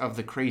surface of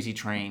the crazy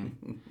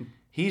train.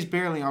 He's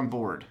barely on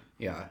board.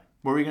 Yeah.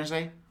 What were you gonna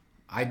say?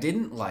 I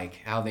didn't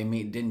like how they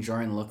made Din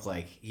Djarin look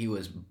like he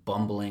was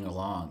bumbling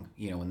along.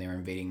 You know, when they were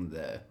invading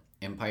the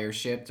Empire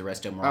ship, the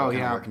rest of them were all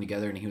kind of working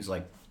together, and he was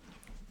like,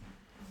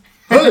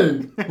 "Hey,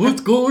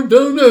 what's going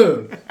down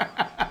there?"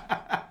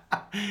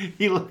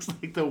 He looks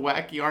like the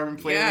wacky arm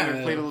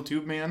inflatable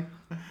tube man.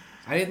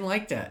 I didn't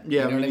like that.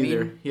 Yeah, you know me what I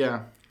neither. mean?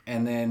 Yeah.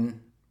 And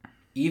then,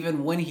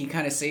 even when he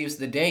kind of saves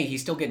the day,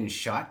 he's still getting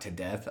shot to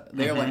death.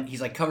 They're like,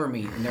 he's like, "Cover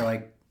me," and they're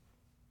like,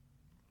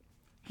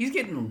 he's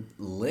getting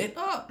lit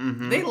up.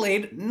 They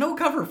laid no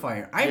cover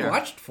fire. I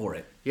watched for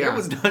it. Yeah. It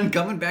was done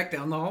coming back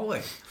down the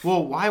hallway.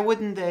 Well, why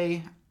wouldn't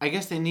they? I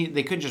guess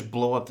they could just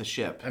blow up the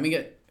ship. I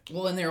mean,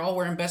 well, and they're all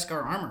wearing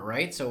Beskar armor,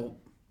 right? So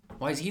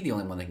why is he the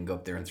only one that can go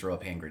up there and throw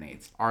up hand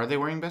grenades? Are they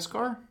wearing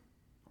Beskar?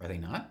 Are they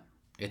not?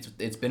 It's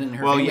been in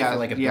her family for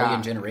like a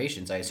billion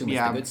generations. I assume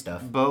it's the good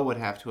stuff. Bo would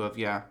have to have,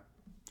 yeah.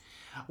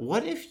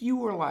 What if you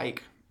were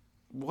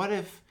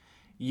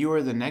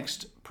the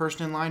next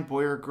person in line,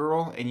 boy or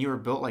girl, and you were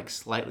built like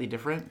slightly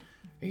different?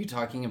 Are you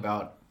talking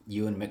about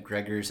Ewan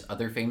McGregor's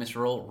other famous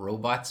role,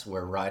 Robots,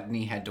 where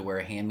Rodney had to wear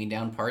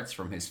hand-me-down parts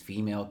from his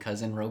female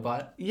cousin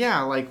robot?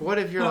 Yeah, like what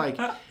if you're like,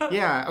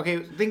 yeah,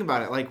 okay, think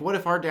about it. Like what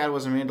if our dad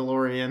was a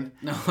Mandalorian?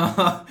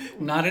 No,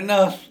 not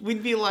enough.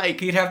 We'd be like...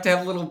 He'd have to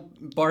have little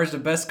bars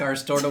of Beskar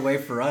stored away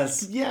for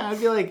us. Yeah, I'd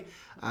be like,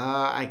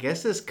 I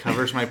guess this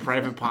covers my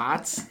private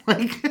pots.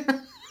 Like...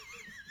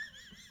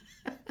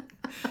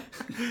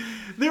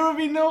 There would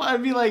be no...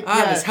 I'd be like...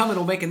 this helmet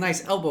will make a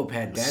nice elbow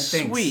pad, Dad.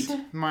 Thanks. Sweet.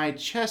 My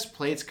chest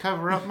plates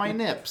cover up my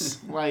nips.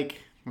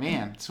 Like,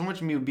 man, so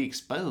much of me would be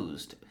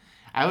exposed.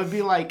 I would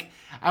be like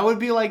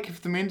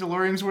if the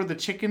Mandalorians were the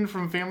chicken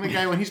from Family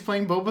Guy when he's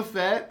playing Boba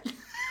Fett.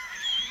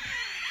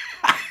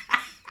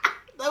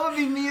 That would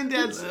be me and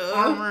Dad's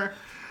armor.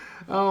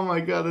 Oh my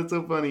god, that's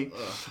so funny.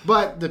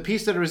 But the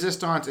piece de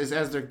resistance is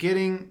as they're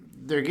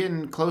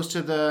getting close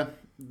to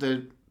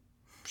the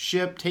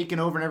ship taken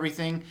over and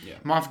everything. Yeah.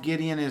 Moff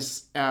Gideon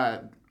is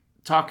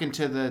talking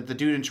to the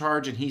dude in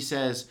charge, and he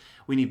says,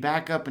 "We need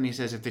backup." And he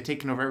says, "If they're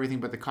taking over everything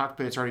but the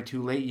cockpit, it's already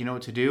too late. You know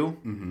what to do."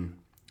 Mm-hmm.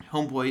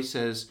 Homeboy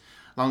says,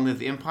 "Long live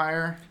the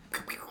Empire."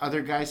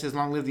 Other guy says,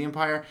 "Long live the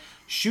Empire."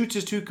 Shoots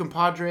his two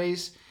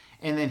compadres,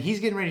 and then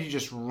he's getting ready to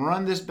just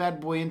run this bad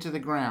boy into the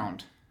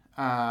ground.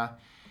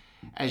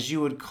 As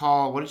you would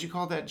call, what did you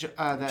call that?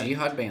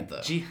 Jihad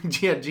Bantha.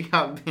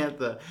 Jihad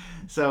Bantha.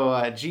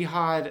 So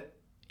Jihad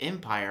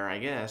Empire, I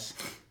guess.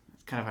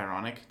 It's kind of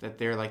ironic that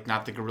they're like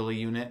not the guerrilla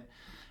unit.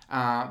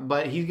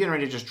 But he's getting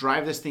ready to just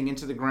drive this thing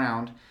into the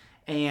ground.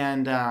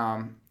 And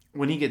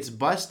when he gets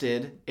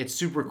busted, it's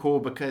super cool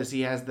because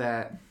he has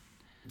that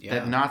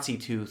Nazi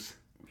tooth.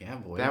 Yeah,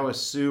 boy. That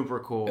was super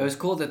cool. It was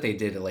cool that they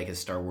did like a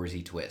Star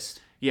Wars-y twist.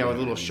 Yeah, with a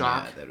little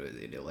shock. Yeah, that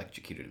it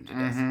electrocuted him to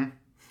death.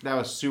 That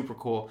was super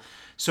cool.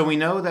 So we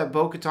know that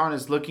Bo-Katan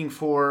is looking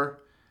for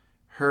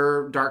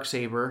her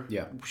Darksaber.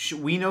 Yeah.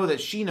 We know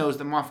that she knows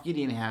that Moff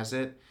Gideon has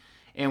it.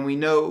 And we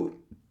know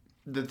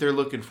that they're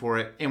looking for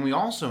it. And we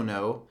also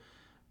know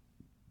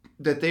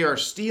that they are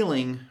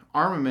stealing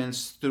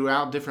armaments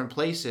throughout different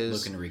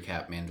places. Looking to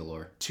recap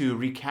Mandalore. To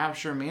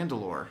recapture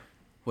Mandalore.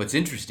 What's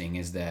interesting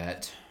is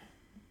that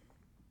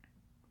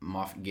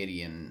Moff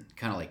Gideon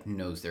kind of like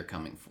knows they're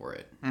coming for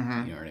it.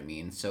 Mm-hmm. You know what I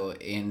mean? So,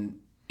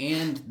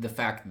 and the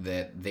fact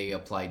that they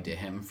applied to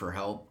him for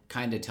help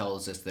kind of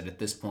tells us that at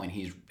this point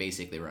he's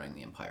basically running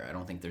the Empire. I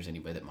don't think there's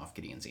anybody that Moff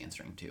Gideon's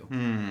answering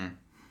to.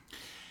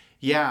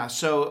 Yeah,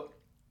 so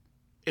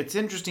it's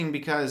interesting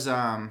because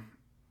I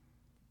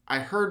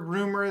heard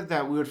rumor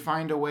that we would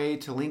find a way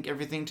to link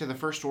everything to the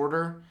First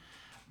Order,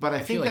 but I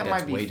think like that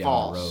might be way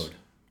false. Down the road.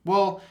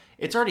 Well,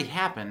 it's already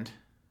happened.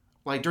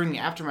 Like during the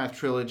Aftermath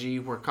trilogy,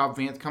 where Cobb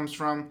Vanth comes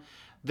from,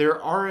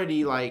 they're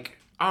already like,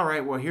 all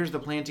right, well, here's the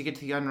plan to get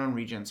to the Unknown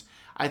Regions.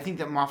 I think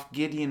that Moff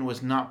Gideon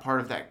was not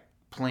part of that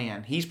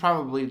plan. He's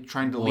probably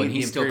trying to lead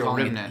the Imperial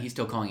Remnant. He's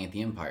still calling it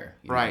the Empire.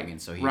 You know what I mean?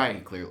 So he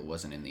clearly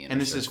wasn't in the Inner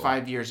And this Circle. is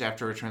 5 years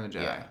after Return of the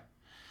Jedi. Yeah.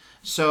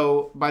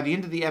 So by the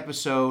end of the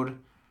episode,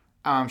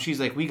 she's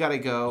like, we gotta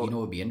go. You know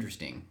what would be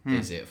interesting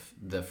is if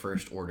the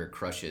First Order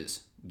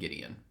crushes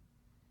Gideon.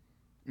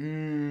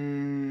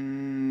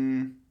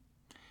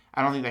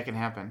 I don't think that can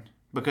happen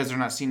because they're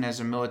not seen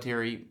as a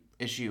military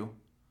issue.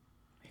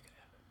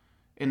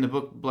 In the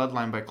book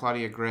Bloodline by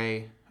Claudia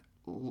Gray,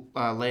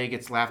 Leia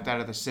gets laughed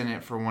out of the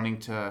Senate for wanting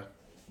to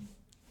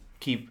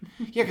keep...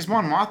 Yeah, because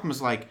Mon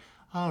Mothma's like,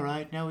 all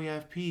right, now we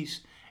have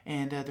peace.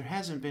 And there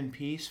hasn't been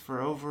peace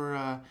for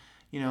over,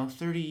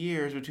 30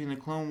 years between the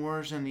Clone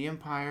Wars and the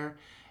Empire.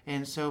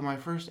 And so my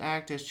first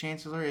act as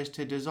Chancellor is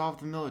to dissolve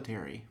the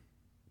military.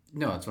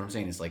 No, that's what I'm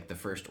saying. It's like the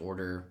First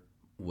Order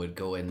would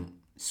go and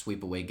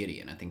sweep away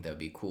Gideon. I think that would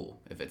be cool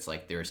if it's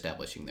like they're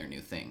establishing their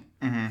new thing.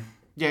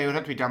 Yeah, it would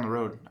have to be down the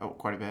road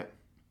quite a bit.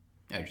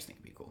 I just think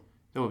it'd be cool.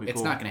 It would be cool.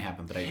 It's not going to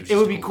happen, but It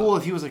would be cool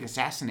if he was like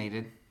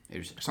assassinated. It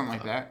was Something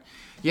like that.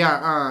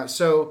 Yeah,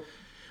 so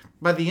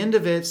by the end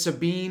of it,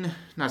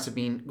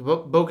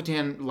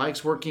 Bo-Katan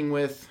likes working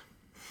with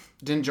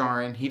Din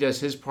Djarin. He does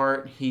his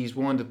part. He's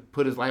willing to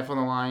put his life on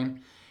the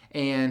line.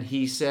 And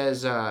he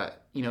says, are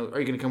you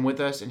going to come with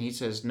us? And he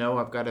says, no,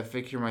 I've got to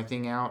figure my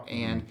thing out.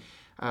 And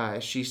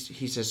he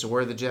says, so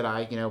we're the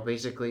Jedi.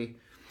 Basically,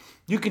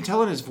 you can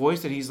tell in his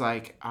voice that he's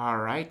like, all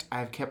right,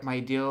 I've kept my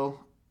deal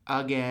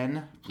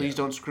again. Please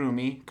don't screw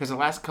me. Because the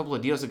last couple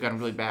of deals have gotten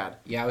really bad.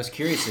 Yeah, I was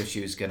curious if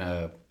she was going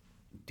to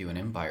do an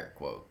Empire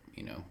quote,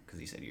 because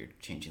he said you're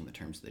changing the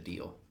terms of the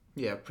deal.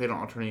 Yeah, they don't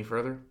alter any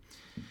further.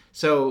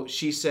 So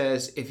she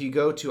says, if you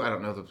go to, I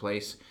don't know the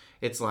place,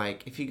 it's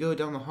like, if you go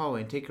down the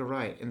hallway and take a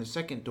right, in the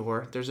second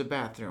door, there's a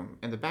bathroom.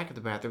 In the back of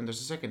the bathroom, there's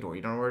a second door.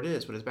 You don't know where it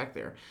is, but it's back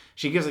there.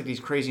 She gives like these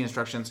crazy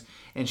instructions,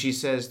 and she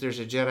says there's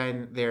a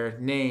Jedi there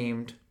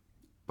named...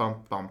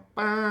 Bum, bum,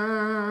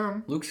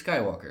 bum. Luke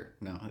Skywalker.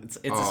 No, it's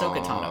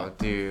Ahsoka Tano.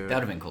 Dude. That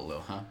would have been cool, though,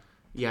 huh?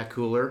 Yeah,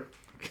 cooler.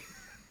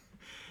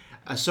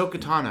 Ahsoka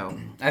Tano.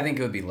 I think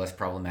it would be less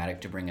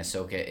problematic to bring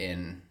Ahsoka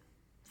in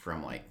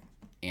from,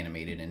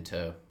 animated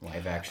into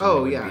live action.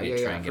 Oh, than it yeah, would be to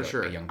try yeah, and for get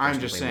sure. a young person I'm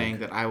to just play saying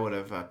Luke. that I would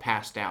have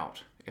passed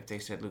out if they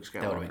said Luke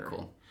Skywalker. That would have been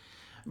cool.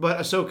 But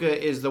Ahsoka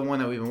is the one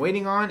that we've been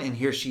waiting on, and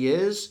here she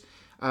is.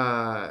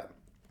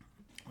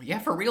 Yeah,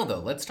 for real, though.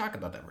 Let's talk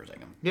about that for a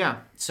second.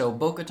 Yeah. So,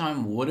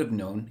 Bo-Katan would have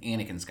known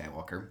Anakin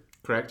Skywalker.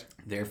 Correct.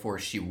 Therefore,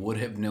 she would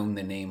have known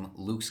the name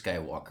Luke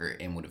Skywalker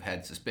and would have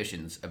had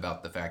suspicions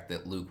about the fact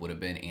that Luke would have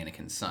been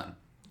Anakin's son.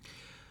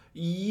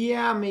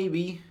 Yeah,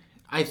 maybe.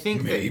 I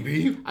think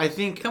I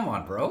think... Come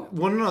on, bro.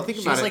 Well, no, think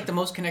about it. She's like the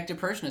most connected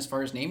person as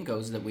far as name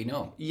goes that we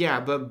know.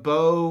 Yeah, but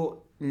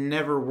Bo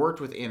never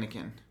worked with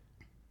Anakin.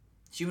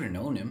 She would have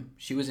known him.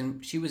 She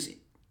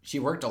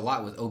worked a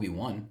lot with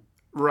Obi-Wan.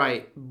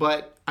 Right,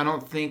 but I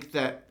don't think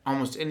that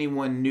almost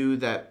anyone knew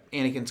that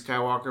Anakin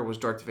Skywalker was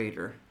Darth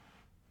Vader.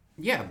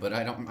 Yeah, but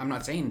I'm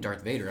not saying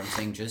Darth Vader. I'm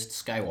saying just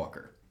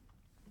Skywalker.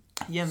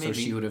 Yeah, maybe. So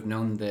she would have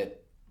known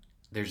that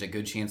there's a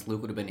good chance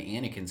Luke would have been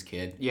Anakin's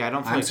kid. Yeah, I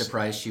don't feel I'm like...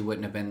 surprised she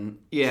wouldn't have been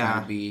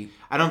trying to be...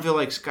 I don't feel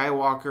like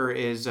Skywalker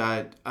is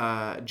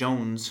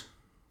Jones'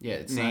 Yeah,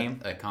 it's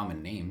name. not a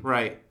common name.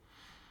 Right.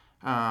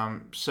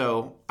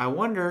 So I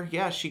wonder,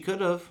 she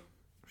could have.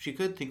 She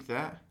could think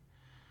that.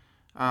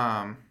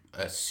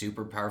 A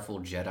super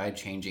powerful Jedi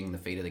changing the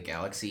fate of the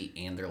galaxy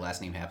and their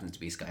last name happens to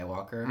be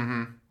Skywalker.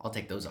 Mm-hmm. I'll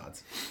take those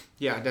odds.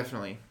 Yeah,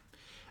 definitely.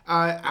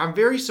 I'm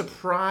very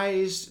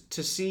surprised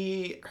to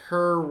see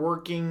her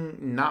working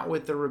not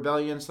with the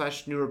Rebellion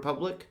 / New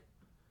Republic.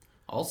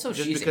 Also,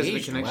 Just she's because of the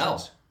aged connections.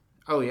 well.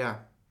 Oh, yeah,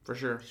 for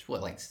sure. She's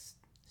what,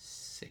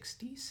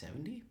 60,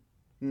 70?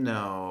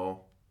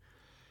 No.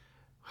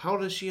 How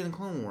old is she in the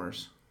Clone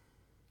Wars?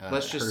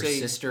 Let's just her say...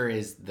 sister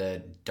is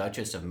the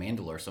Duchess of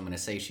Mandalore, so I'm going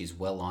to say she's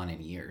well on in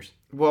years.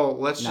 Well,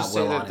 let's Not just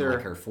well say on that they're...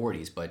 in her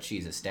 40s, but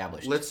she's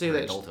established Let's say her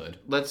that adulthood.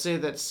 Let's say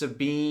that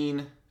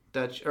Sabine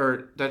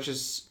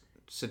Duchess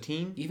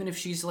Satine. Even if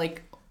she's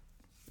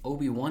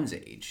Obi-Wan's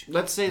age.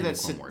 Let's say in the that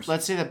Clone Wars.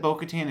 let's say that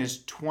Bo-Katan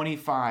is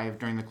 25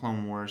 during the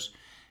Clone Wars.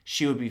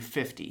 She would be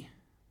 50.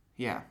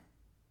 Yeah,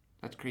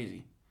 that's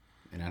crazy.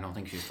 And I don't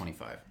think she's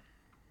 25.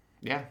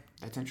 Yeah,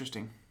 that's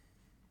interesting.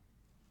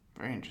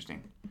 Very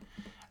interesting.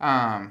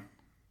 I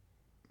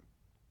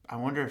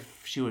wonder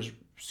if she was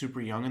super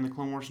young in the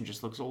Clone Wars and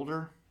just looks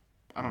older.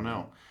 I don't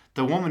know.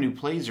 The woman who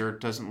plays her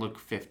doesn't look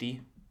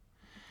 50.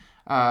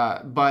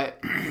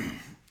 But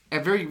a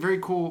very, very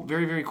cool,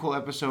 very, very cool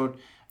episode.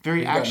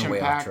 Very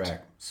action-packed. Off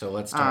track. So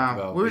let's talk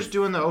about... We're just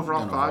doing the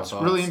overall thoughts.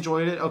 Really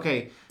enjoyed it.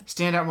 Okay,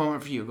 standout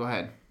moment for you. Go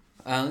ahead.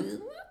 Come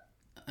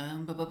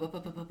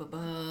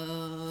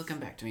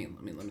back to me.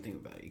 Let me think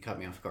about it. You caught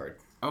me off guard.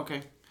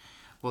 Okay.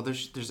 Well,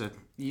 there's a...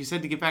 You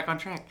said to get back on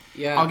track.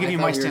 Yeah, I'll give you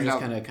my we were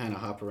standout... just kind of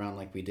hop around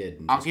like we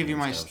did. I'll give you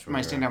my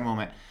standout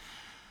moment.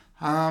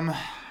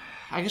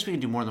 I guess we can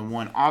do more than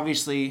one.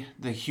 Obviously,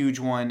 the huge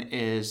one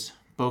is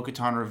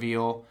Bo-Katan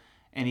reveal.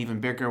 An even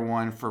bigger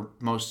one for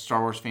most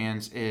Star Wars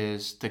fans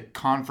is the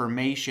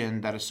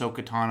confirmation that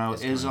Ahsoka Tano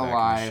is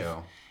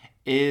alive.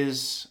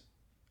 It's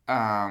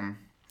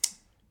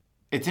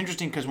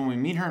interesting because when we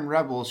meet her in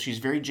Rebels, she's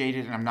very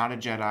jaded and I'm not a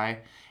Jedi.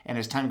 And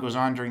as time goes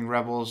on during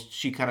Rebels,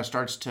 she kind of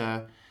starts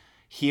to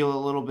heal a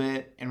little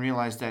bit and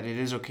realize that it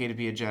is okay to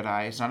be a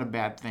Jedi. It's not a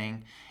bad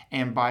thing.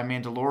 And by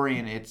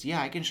Mandalorian, it's,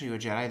 I can show you a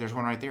Jedi. There's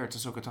one right there. It's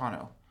Ahsoka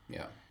Tano.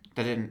 Yeah.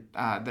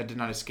 That did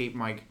not escape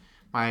my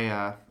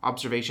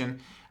observation.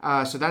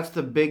 So that's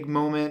the big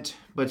moment,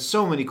 but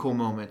so many cool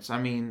moments.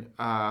 I mean,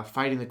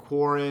 fighting the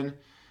Quarren.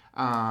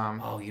 You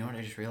know what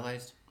I just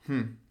realized?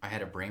 I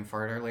had a brain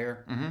fart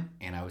earlier,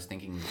 and I was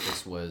thinking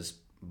this was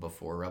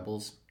before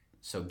Rebels,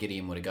 so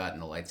Gideon would have gotten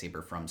the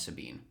lightsaber from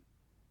Sabine.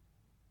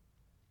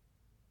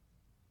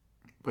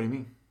 What do you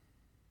mean?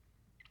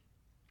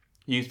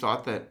 You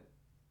thought that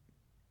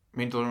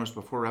Mandalorian was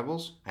before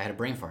Rebels? I had a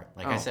brain fart,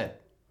 like I said.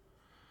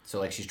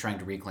 So, she's trying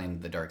to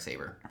reclaim the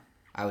Darksaber.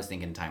 I was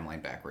thinking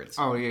timeline backwards.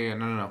 Oh, yeah,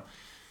 no.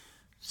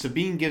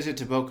 Sabine gives it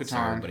to Bo-Katan,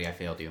 Sorry, everybody, I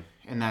failed you.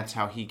 and that's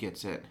how he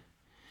gets it.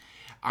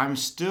 I'm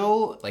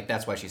still Like,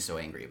 that's why she's so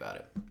angry about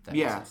it. That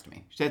yeah. makes sense to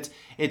me.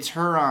 It's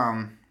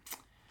her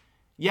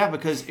yeah,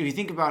 because if you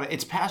think about it,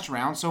 it's passed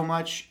around so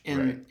much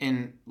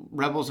in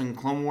Rebels and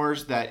Clone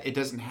Wars that it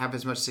doesn't have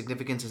as much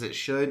significance as it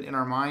should in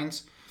our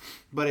minds.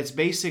 But it's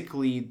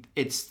basically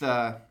it's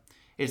the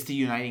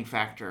uniting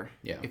factor.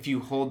 Yeah. If you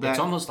hold that, It's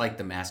almost like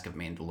the Mask of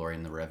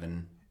Mandalorian, the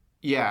Revan,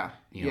 yeah,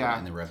 you know,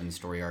 in the Revan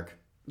story arc.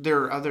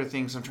 There are other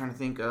things I'm trying to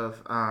think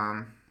of.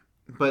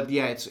 But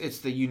yeah, it's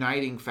the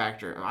uniting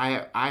factor.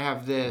 I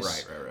have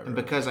this, Right, and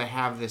because I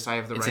have this, I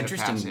have the It's rite of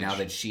interesting passage. now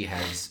that she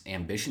has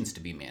ambitions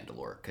to be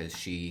Mandalore, because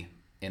she,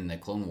 in the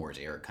Clone Wars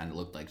era, kind of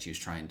looked like she was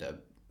trying to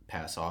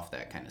pass off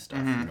that kind of stuff.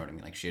 Mm-hmm. You know what I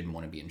mean? Like, she didn't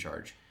want to be in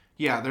charge.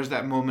 Yeah, there's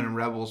that moment in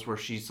Rebels where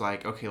she's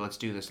like, okay, let's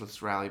do this.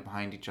 Let's rally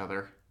behind each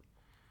other.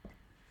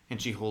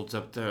 And she holds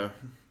up the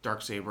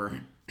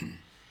Darksaber.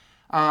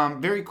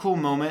 Very cool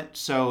moment.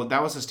 So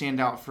that was a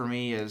standout for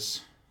me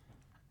is...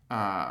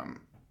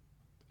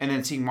 and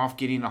then seeing Moff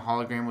Gideon, a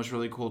hologram, was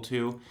really cool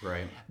too.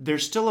 Right.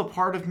 There's still a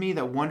part of me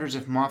that wonders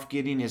if Moff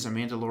Gideon is a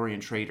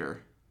Mandalorian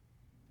traitor.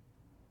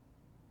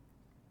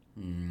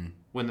 Wouldn't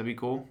that be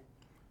cool?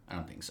 I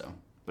don't think so.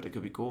 But it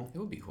could be cool. It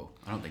would be cool.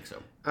 I don't think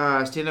so.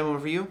 Standout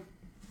moment for you?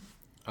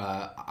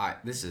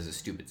 This is a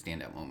stupid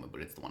standout moment,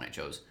 but it's the one I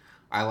chose.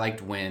 I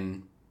liked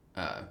when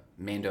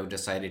Mando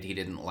decided he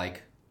didn't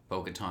like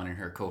Bo-Katan and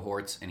her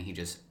cohorts, and he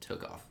just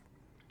took off.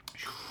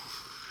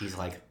 He's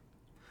like,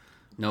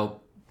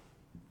 nope.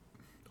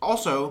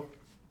 Also,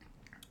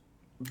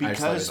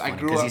 because I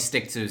grew up... he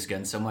sticks to his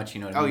gun so much,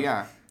 you know what I Oh, mean?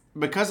 yeah.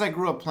 Because I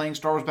grew up playing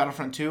Star Wars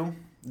Battlefront 2,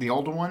 the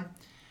older one.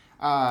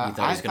 You thought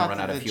he was going to run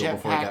out of fuel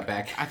before he got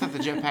back? I thought the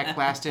jetpack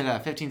lasted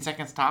 15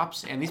 seconds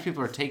tops, and these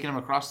people are taking him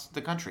across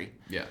the country.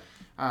 Yeah.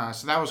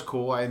 So that was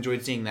cool. I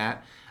enjoyed seeing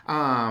that.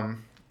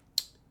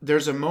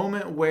 There's a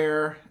moment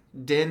where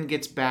Din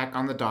gets back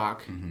on the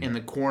dock in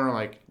the corner,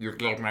 like, "You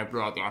killed my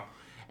brother,"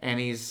 and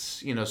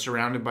he's,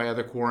 surrounded by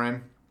other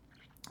Quarren.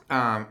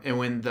 And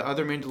when the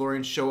other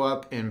Mandalorians show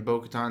up and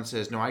Bo-Katan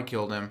says, "No, I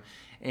killed him,"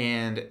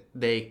 and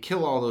they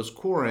kill all those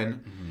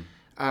Quarren,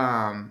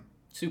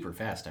 Super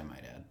fast, I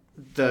might add.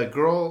 the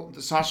girl,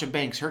 Sasha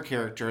Banks, her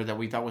character that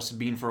we thought was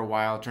Sabine for a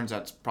while, turns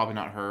out it's probably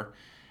not her.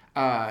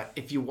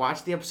 If you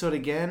watch the episode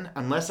again,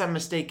 unless I'm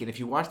mistaken, if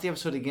you watch the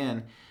episode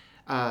again,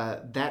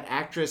 that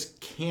actress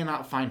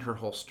cannot find her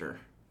holster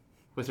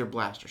with her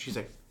blaster. She's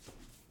like...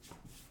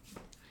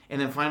 And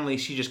then finally,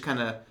 she just kind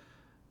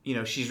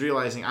of... she's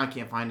realizing I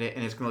can't find it,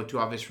 and it's going to look too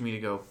obvious for me to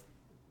go,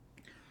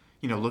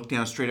 look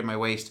down straight at my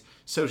waist.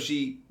 So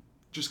she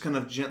just kind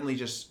of gently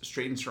just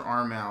straightens her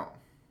arm out.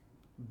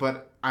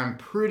 But I'm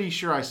pretty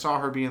sure I saw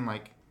her being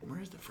like,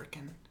 where's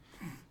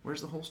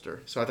the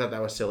holster? So I thought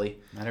that was silly.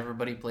 Not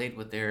everybody played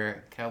with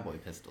their cowboy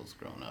pistols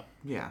growing up.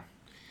 Yeah.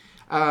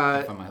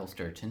 I found my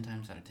holster 10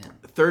 times out of 10.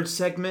 Third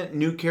segment,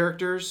 new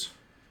characters.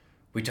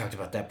 We talked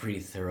about that pretty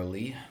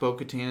thoroughly.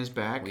 Bo-Katan is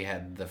back. We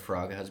had the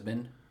Frog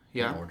Husband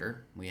in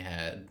order. We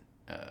had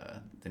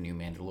the new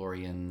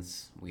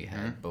Mandalorians. We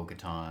had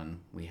Bo-Katan.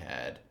 We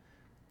had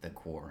the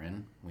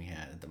Quarren. We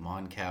had the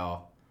Mon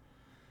Cal.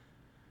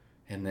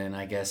 And then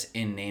I guess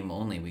in name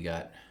only we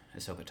got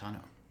Ahsoka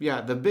Tano.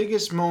 Yeah, the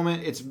biggest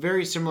moment, it's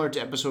very similar to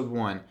episode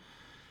 1.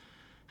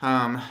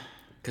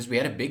 Because we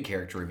had a big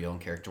character reveal in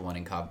character 1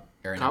 in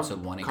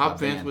episode 1 in Cobb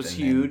Vanth was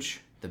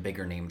huge. The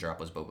bigger name drop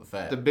was Boba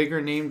Fett. The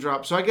bigger name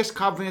drop. So I guess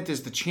Cobb Vanth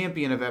is the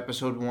champion of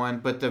episode 1,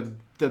 but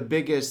the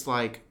biggest,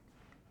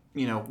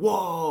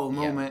 whoa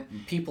moment. Yeah.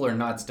 People are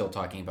not still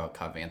talking about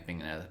Cobb Vanth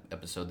being in an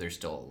episode. There's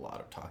still a lot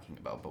of talking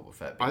about Boba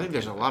Fett. I think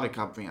there's a lot of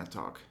Cobb Vanth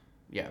talk.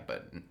 Yeah,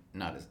 but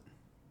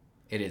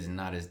it is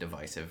not as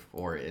divisive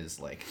or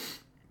as,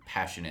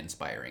 passion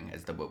inspiring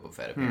as the Boba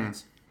Fett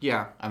appearance.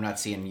 Yeah. I'm not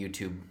seeing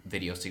YouTube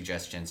video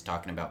suggestions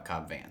talking about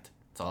Cobb Vanth.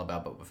 It's all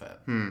about Boba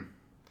Fett.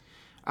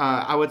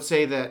 I would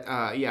say that,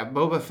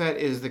 Boba Fett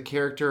is the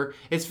character.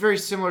 It's very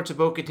similar to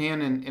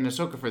Bo-Katan and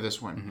Ahsoka for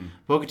this one.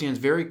 Bo-Katan's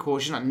very cool.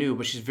 She's not new,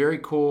 but she's very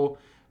cool.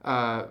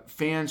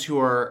 Fans who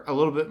are a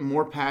little bit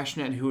more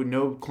passionate, who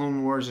know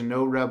Clone Wars and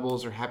know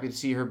Rebels, are happy to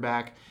see her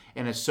back.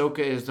 And Ahsoka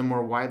is the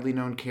more widely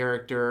known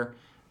character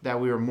that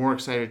we were more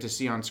excited to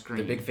see on screen.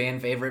 The big fan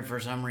favorite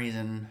for some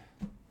reason.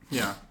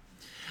 Yeah.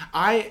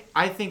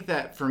 I think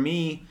that for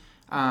me,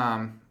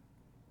 Boba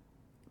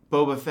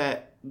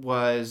Fett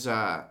was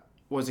a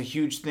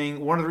huge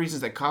thing. One of the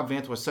reasons that Cobb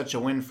Vanth was such a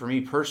win for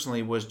me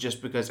personally was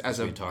just because as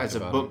a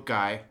book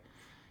guy,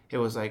 it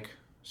was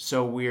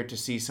so weird to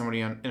see somebody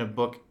in a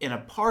book, in a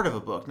part of a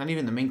book, not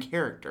even the main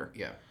character.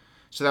 Yeah.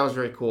 So that was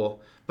very cool.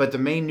 But the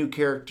main new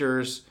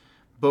characters,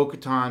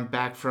 Bo-Katan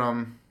back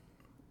from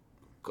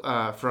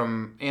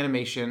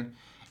animation,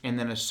 and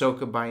then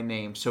Ahsoka by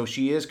name. So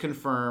she is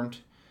confirmed,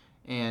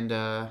 and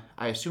I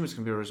assume it's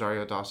going to be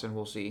Rosario Dawson.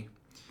 We'll see.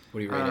 What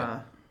do you rate it?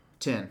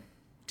 10.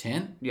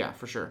 10? Yeah,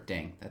 for sure.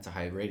 Dang, that's a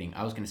high rating.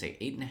 I was going to say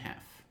 8.5.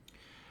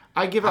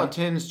 I give out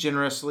 10s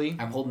generously.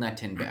 I'm holding that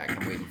 10 back.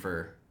 I'm waiting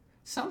for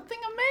something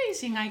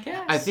amazing, I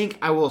guess. I think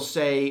I will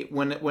say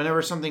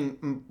whenever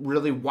something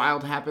really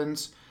wild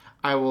happens,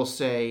 I will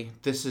say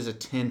this is a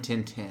 10,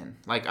 10, 10.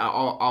 Like,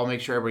 I'll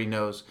make sure everybody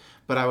knows.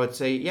 But I would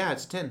say, yeah,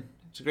 it's a 10.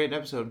 It's a great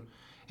episode.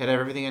 It had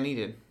everything I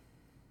needed.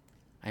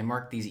 I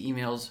marked these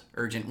emails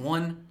urgent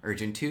 1,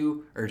 urgent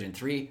 2, urgent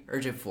 3,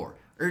 urgent 4.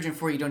 Urgent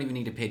 4, you don't even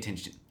need to pay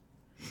attention.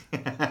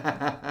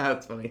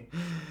 That's funny.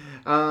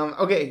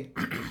 Okay,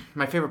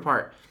 my favorite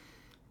part.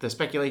 The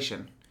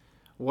speculation.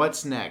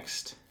 What's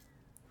next?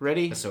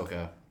 Ready?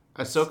 Ahsoka.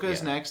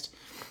 Ahsoka's next.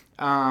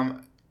 I'll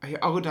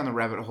go down the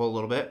rabbit hole a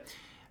little bit.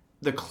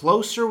 The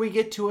closer we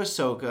get to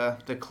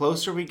Ahsoka, the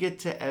closer we get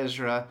to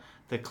Ezra,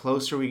 the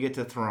closer we get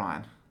to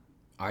Thrawn.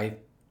 I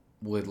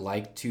would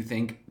like to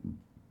think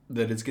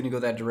that it's going to go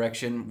that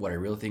direction. What I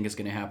really think is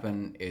going to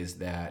happen is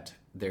that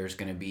there's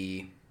going to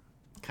be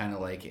kind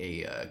of like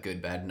a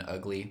good, bad, and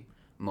ugly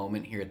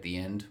moment here at the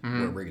end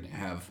where we're going to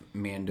have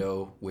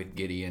Mando with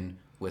Gideon,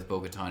 with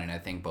Bo-Katan, and I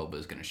think Boba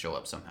is going to show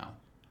up somehow.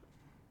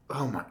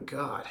 Oh my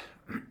god.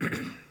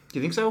 Do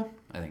you think so?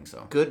 I think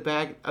so. Good,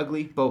 bad,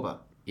 ugly, Boba.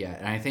 Yeah,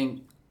 and I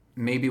think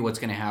maybe what's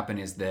going to happen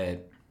is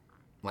that,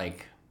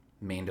 like,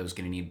 Mando's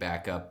going to need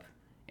backup,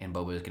 and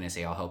Boba is going to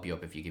say, I'll help you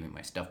up if you give me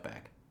my stuff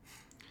back.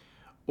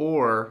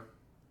 Or,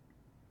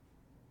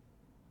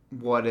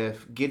 what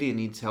if Gideon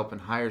needs help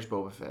and hires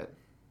Boba Fett?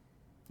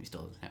 He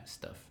still doesn't have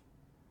stuff.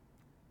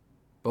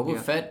 Boba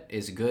Fett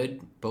is good.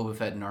 Boba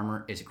Fett in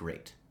armor is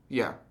great.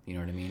 Yeah. You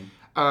know what I mean?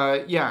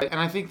 Yeah, and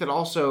I think that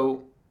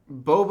also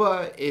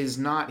Boba is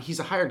not,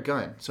 he's a hired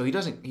gun, so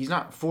he's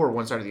not for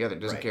one side or the other,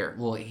 doesn't care.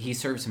 Well, he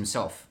serves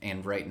himself,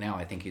 and right now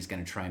I think he's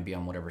going to try and be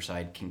on whatever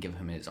side can give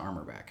him his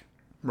armor back.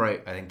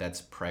 Right. I think that's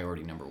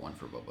priority number 1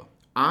 for Boba.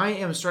 I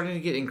am starting to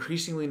get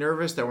increasingly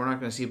nervous that we're not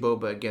going to see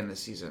Boba again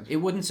this season. It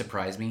wouldn't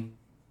surprise me.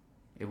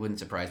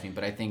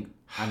 But I think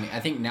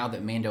now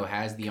that Mando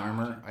has the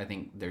armor, I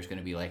think there's going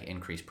to be like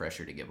increased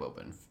pressure to get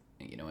Boba,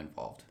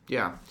 involved.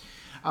 Yeah.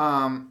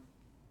 Man.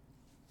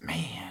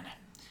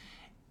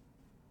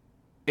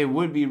 It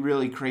would be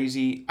really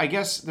crazy. I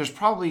guess there's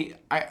probably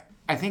I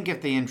think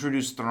if they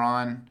introduce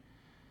Thrawn,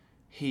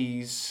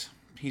 he's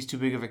too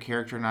big of a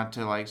character not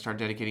to like start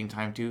dedicating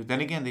time to. Then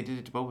again, they did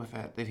it to Boba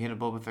Fett. They handled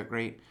Boba Fett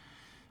great.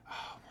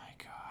 Oh my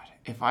god.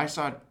 If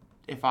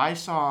I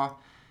saw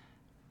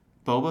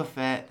Boba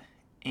Fett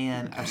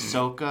and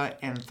Ahsoka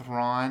and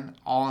Thrawn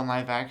all in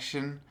live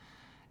action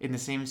in the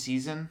same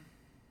season,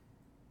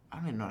 I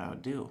don't even know what I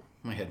would do.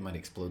 My head might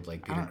explode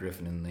like Peter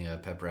Griffin in the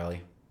pep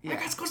rally. Yeah.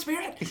 Let's go,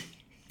 Spirit!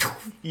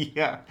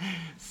 Yeah.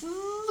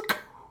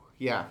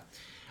 Yeah.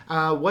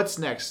 What's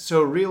next?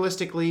 So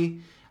realistically,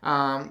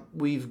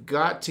 we've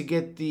got to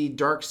get the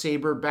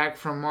Darksaber back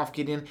from Moff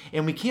Gideon,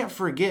 and we can't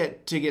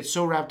forget to get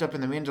so wrapped up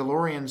in the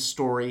Mandalorian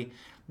story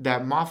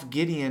that Moff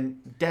Gideon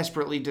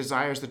desperately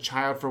desires the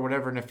child for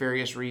whatever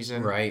nefarious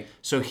reason. Right.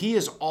 So he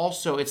is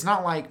also, it's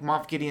not like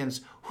Moff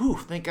Gideon's, whew,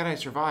 thank God I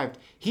survived.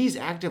 He's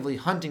actively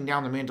hunting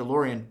down the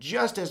Mandalorian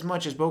just as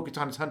much as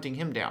Bo-Katan is hunting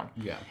him down.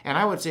 Yeah. And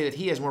I would say that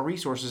he has more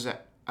resources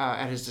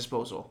at his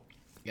disposal.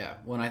 Yeah,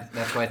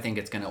 that's why I think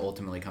it's going to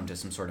ultimately come to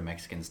some sort of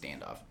Mexican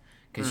standoff.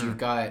 Because you've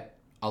got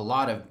a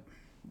lot of...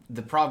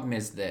 The problem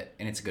is that...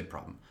 And it's a good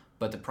problem.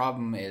 But the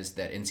problem is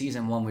that in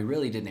Season 1, we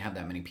really didn't have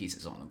that many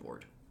pieces on the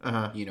board.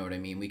 Uh-huh. You know what I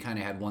mean? We kind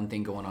of had one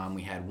thing going on.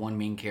 We had one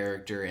main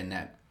character, and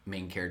that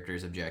main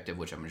character's objective,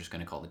 which I'm just going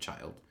to call the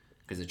child.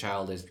 Because the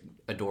child is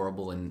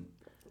adorable and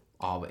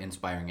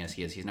awe-inspiring as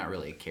he is. He's not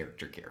really a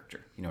character.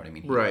 You know what I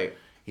mean? Right.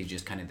 He's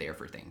just kind of there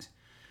for things.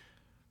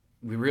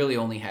 We really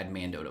only had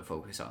Mando to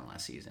focus on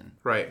last season.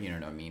 Right. You know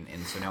what I mean?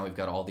 And so now we've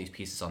got all these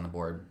pieces on the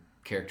board,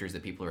 characters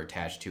that people are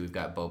attached to. We've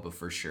got Boba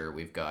for sure.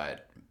 We've got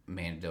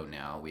Mando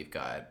now. We've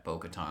got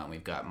Bo-Katan.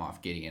 We've got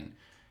Moff Gideon.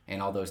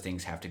 And all those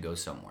things have to go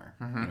somewhere.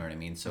 Mm-hmm. You know what I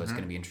mean? So it's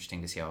going to be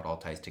interesting to see how it all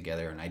ties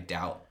together. And I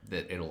doubt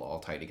that it'll all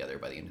tie together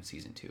by the end of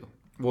Season 2.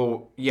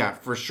 Well, yeah,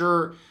 for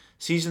sure.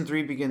 Season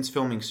 3 begins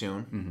filming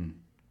soon. Mm-hmm.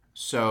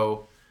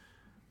 So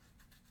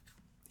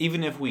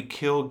even if we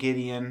kill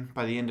Gideon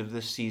by the end of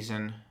this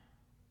season...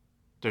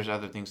 There's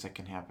other things that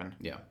can happen.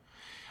 Yeah.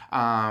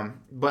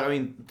 But, I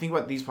mean, think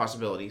about these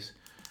possibilities.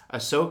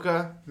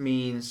 Ahsoka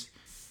means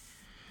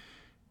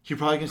you're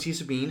probably going to see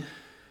Sabine.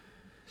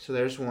 So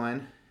there's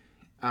one.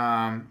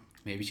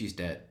 Maybe she's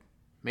dead.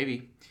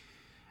 Maybe.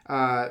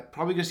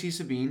 Probably going to see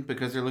Sabine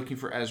because they're looking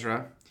for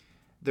Ezra.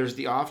 There's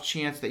the off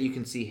chance that you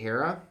can see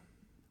Hera.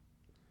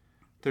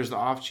 There's the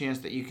off chance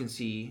that you can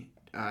see,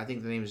 I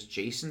think the name is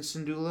Jason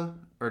Syndulla.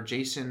 Or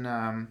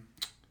Jason...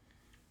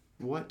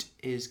 What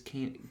is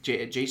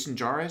Jason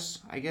Jarrus,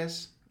 I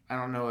guess? I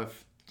don't know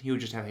if he would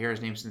just have Hera's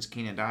name since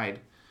Kanan died.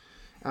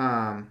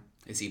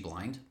 Is he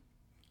blind?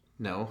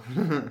 No.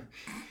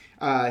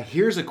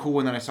 Here's a cool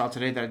one that I saw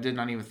today that I did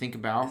not even think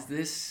about. Is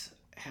this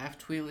half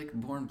Twi'lek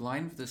born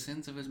blind for the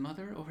sins of his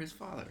mother or his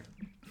father?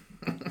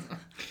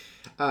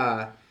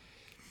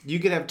 You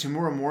could have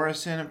Tamura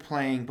Morrison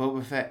playing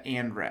Boba Fett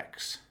and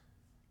Rex.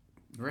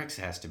 Rex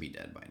has to be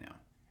dead by now.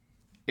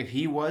 If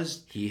he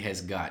was... He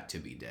has got to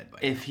be dead by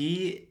now. If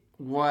he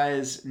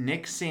was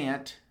Nick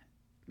Sant,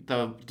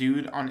 the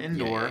dude on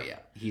Endor... Yeah.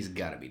 He's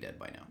got to be dead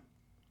by now.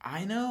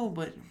 I know,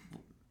 but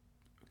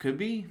Could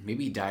be.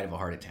 Maybe he died of a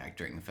heart attack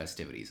during the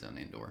festivities on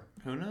Endor.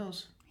 Who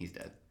knows? He's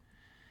dead.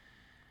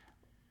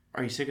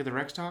 Are you sick of the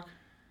Rex talk?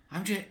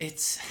 I'm just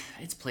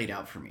it's played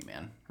out for me,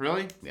 man.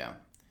 Really? Yeah.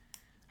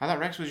 I thought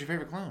Rex was your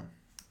favorite clone.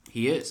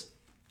 He is.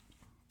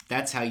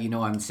 That's how you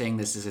know I'm saying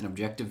this as an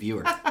objective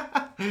viewer.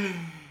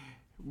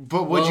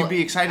 But would you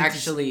be excited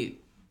actually,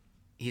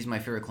 he's my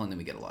favorite clone that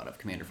we get a lot of.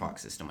 Commander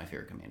Fox is still my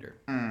favorite commander.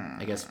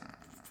 I guess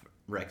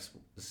Rex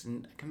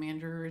wasn't a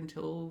commander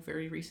until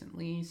very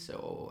recently,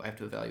 so I have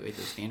to evaluate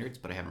those standards,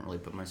 but I haven't really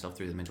put myself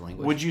through the mental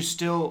anguish.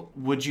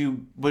 would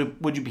you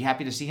be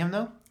happy to see him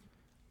though?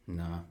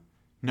 No.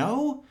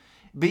 No?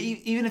 But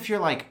even if you're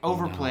like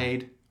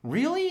overplayed,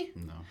 really?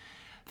 No.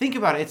 Think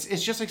about it.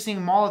 It's just like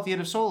seeing Maul at the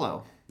end of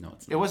Solo. No,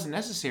 it's It not. wasn't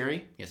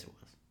necessary. Yes, it was.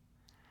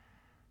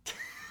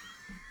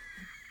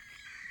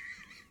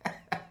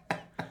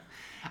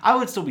 I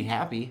would still be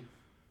happy.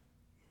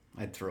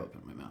 I'd throw up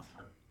in my mouth.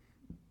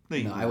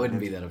 You No, I wouldn't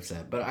be that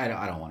upset, but I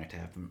don't want it to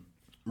happen.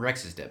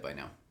 Rex is dead by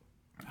now.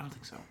 I don't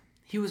think so.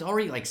 He was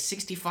already like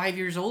 65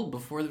 years old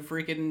before the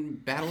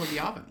freaking Battle of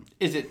Yavin.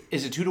 Is it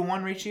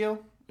 2-to-1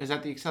 ratio? Is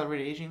that the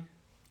accelerated aging?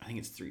 I think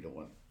it's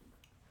 3-1.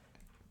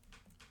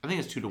 I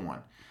think it's 2-to-1.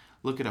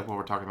 Look it up while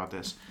we're talking about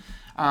this.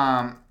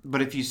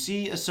 But if you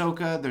see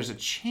Ahsoka, there's a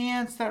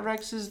chance that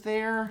Rex is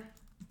there.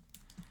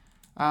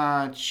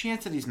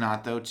 Chance that he's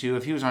not, though, too.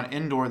 If he was on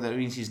Endor, that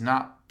means he's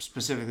not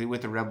specifically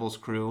with the Rebels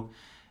crew.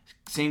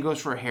 Same goes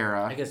for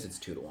Hera. I guess it's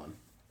 2-1.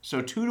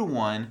 So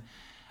 2-to-1.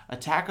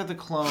 Attack of the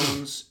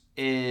Clones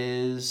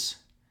is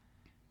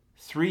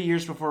 3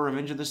 years before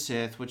Revenge of the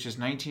Sith, which is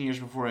 19 years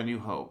before A New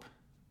Hope.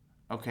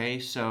 Okay,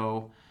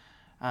 so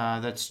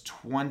that's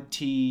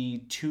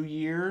 22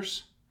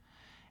 years.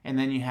 And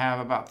then you have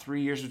about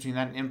 3 years between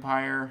that and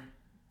Empire.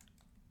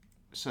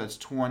 So that's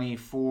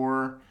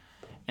 24.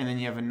 And then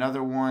you have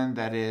another one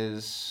that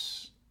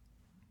is...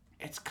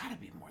 It's got to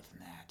be more than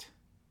that.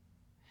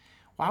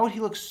 Why would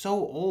he look so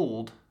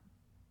old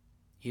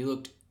He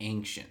looked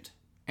ancient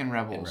in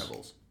Rebels? in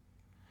Rebels.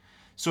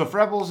 So if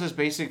Rebels is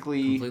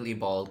basically... Completely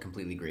bald,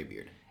 completely gray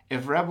beard.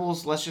 If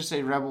Rebels, let's just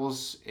say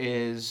Rebels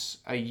is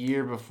a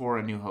year before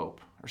A New Hope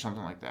or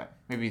something like that.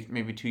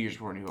 Maybe 2 years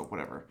before A New Hope,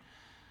 whatever.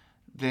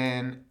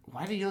 Then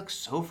why did he look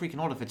so freaking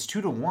old? If it's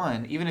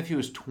 2-to-1, even if he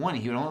was 20,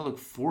 he would only look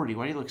 40.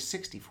 Why do he look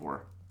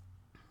 64?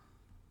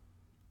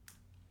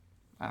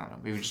 I don't know.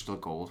 Maybe just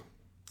look old.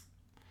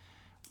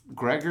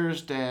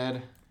 Gregor's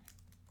dead.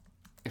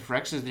 If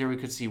Rex is there, we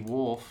could see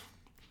Wolf.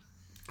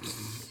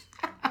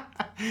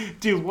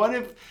 Dude, what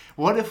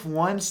if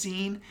one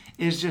scene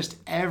is just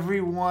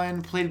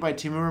everyone played by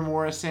Temuera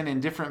Morrison in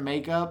different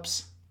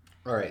makeups?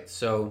 All right,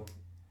 so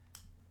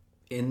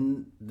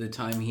in the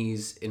time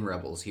he's in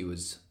Rebels, he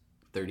was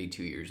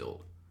 32 years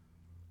old.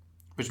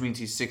 Which means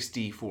he's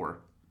 64.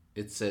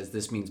 It says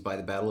this means by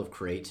the Battle of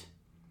Crate,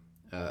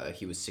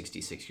 he was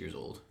 66 years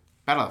old.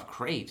 Battle of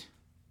Crate.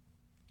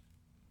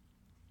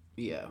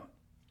 Yeah,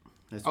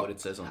 that's what it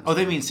says on. Oh,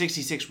 they mean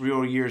 66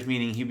 real years,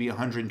 meaning he'd be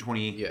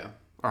 120 Yeah.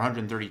 or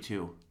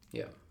 132.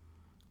 Yeah.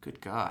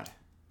 Good God.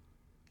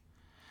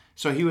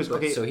 So he was But,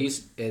 okay. so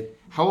he's at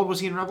How old was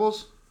he in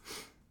Rebels?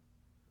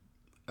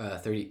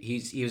 30.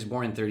 He was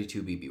born in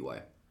 32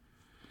 BBY.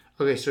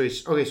 Okay, so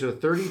so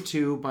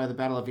 32 by the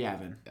Battle of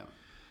Yavin.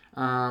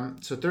 Yeah.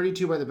 So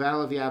 32 by the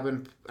Battle of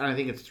Yavin, and I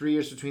think it's 3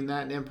 years between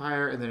that and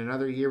Empire, and then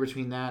another year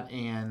between that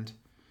and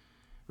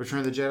Return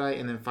of the Jedi,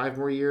 and then 5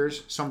 more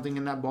years, something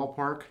in that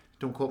ballpark.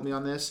 Don't quote me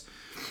on this.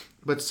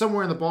 But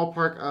somewhere in the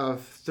ballpark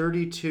of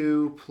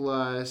 32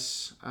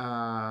 plus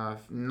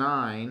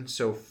 9,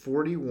 so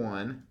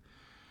 41.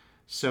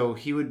 So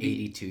he would be...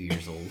 82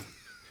 years old.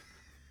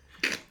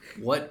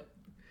 What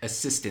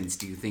assistance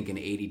do you think an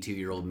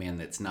 82-year-old man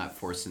that's not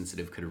force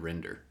sensitive could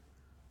render?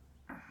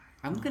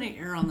 I'm going to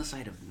err on the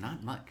side of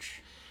not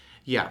much.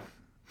 Yeah.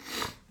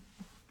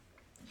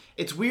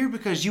 It's weird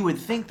because you would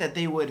think that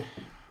they would...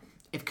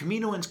 If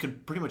Kaminoans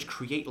could pretty much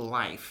create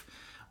life,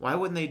 why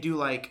wouldn't they do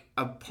like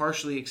a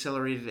partially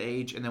accelerated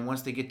age and then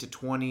once they get to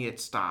 20 it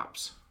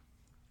stops?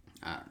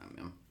 I don't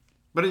know, man.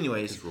 But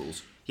anyways, His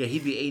rules. yeah,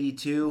 he'd be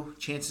 82.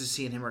 Chances of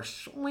seeing him are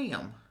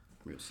slim.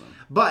 Real slim.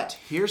 But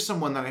here's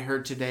someone that I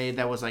heard today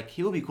that was like,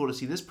 he would be cool to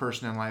see this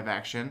person in live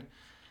action.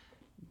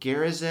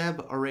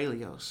 Garazeb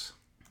Aurelios.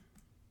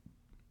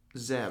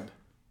 Zeb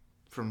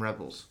from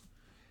Rebels.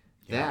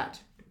 Yeah.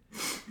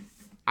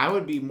 I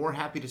would be more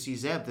happy to see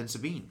Zeb than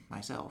Sabine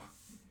myself.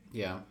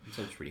 Yeah,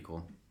 that's pretty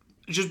cool.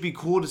 It'd just be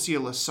cool to see a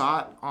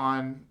Lasat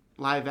on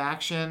live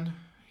action.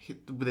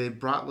 They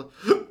brought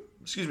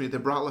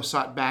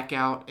Lasat back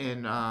out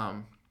in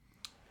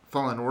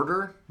Fallen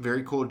Order.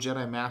 Very cool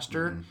Jedi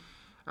Master.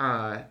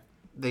 Mm-hmm.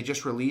 They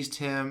just released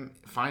him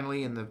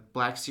finally in the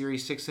Black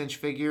Series 6-inch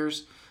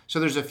figures. So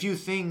there's a few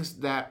things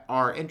that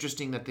are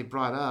interesting that they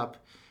brought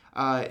up.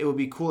 It would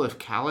be cool if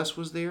Kallus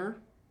was there,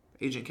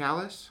 Agent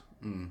Kallus.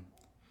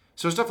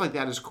 So stuff like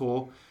that is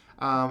cool.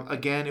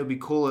 Again, it would be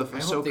cool if I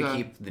Ahsoka... hope they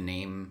keep the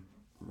name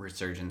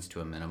resurgence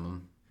to a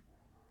minimum.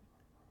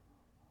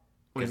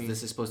 Because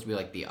this is supposed to be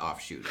like the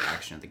offshoot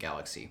Action of the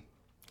Galaxy.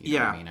 You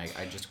know what I mean?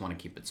 I just want to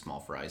keep it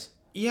small fries.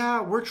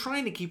 Yeah, we're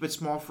trying to keep it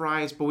small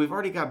fries, but we've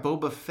already got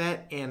Boba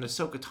Fett and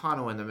Ahsoka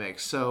Tano in the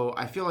mix, so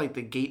I feel like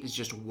the gate is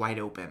just wide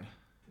open.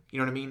 You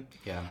know what I mean?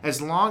 Yeah.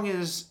 As long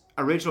as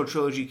original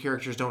trilogy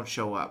characters don't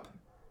show up.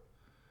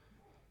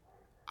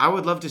 I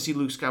would love to see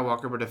Luke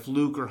Skywalker, but if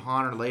Luke or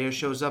Han or Leia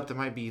shows up, that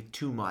might be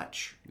too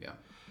much. Yeah.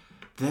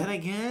 Then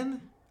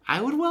again,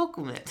 I would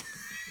welcome it.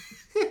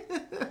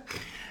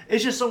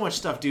 It's just so much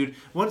stuff, dude.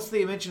 Once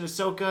they mentioned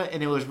Ahsoka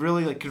and it was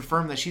really like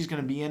confirmed that she's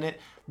going to be in it,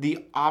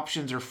 the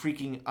options are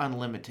freaking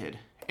unlimited.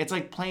 It's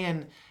like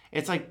playing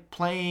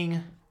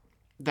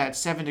that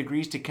 7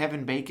 Degrees to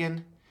Kevin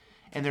Bacon,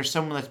 and there's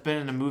someone that's been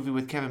in a movie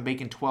with Kevin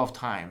Bacon 12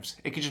 times.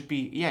 It could just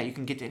be, yeah, you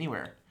can get to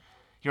anywhere.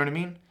 You know what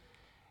I mean?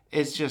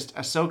 It's just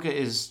Ahsoka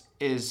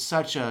is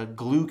such a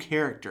glue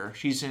character.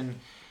 She's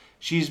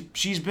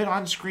been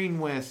on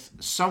screen with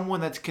someone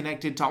that's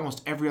connected to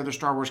almost every other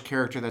Star Wars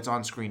character that's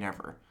on screen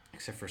ever.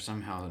 Except for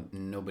somehow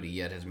nobody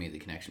yet has made the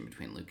connection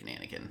between Luke and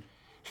Anakin.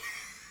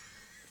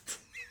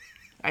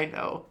 I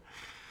know.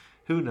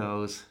 Who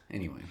knows?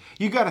 Anyway.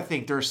 You got to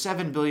think there are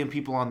 7 billion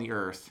people on the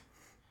Earth.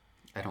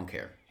 I don't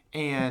care.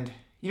 And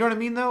you know what I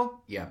mean, though?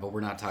 Yeah, but we're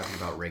not talking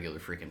about regular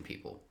freaking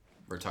people.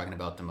 We're talking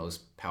about the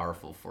most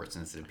powerful,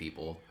 force-sensitive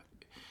people.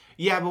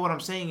 Yeah, but what I'm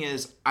saying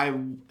is,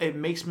 it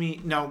makes me...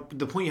 Now,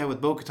 the point you have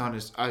with Bo-Katan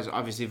is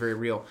obviously very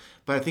real,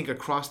 but I think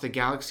across the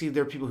galaxy,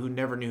 there are people who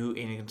never knew who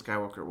Anakin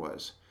Skywalker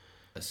was.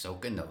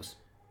 Ahsoka knows.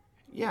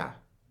 Yeah.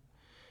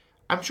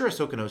 I'm sure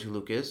Ahsoka knows who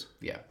Luke is.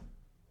 Yeah.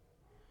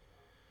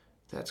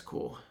 That's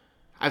cool.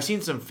 I've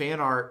seen some fan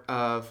art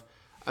of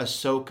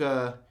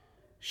Ahsoka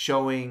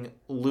showing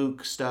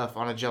Luke stuff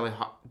on a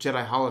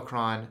Jedi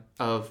holocron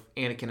of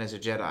Anakin as a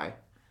Jedi.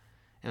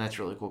 And that's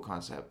a really cool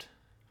concept.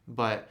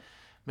 But,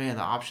 man,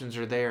 the options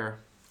are there.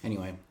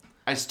 Anyway.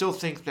 I still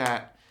think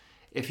that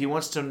if he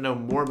wants to know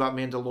more about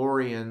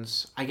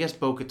Mandalorians, I guess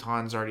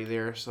Bo-Katan's already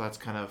there, so that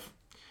kind of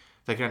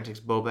takes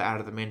Boba out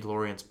of the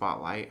Mandalorian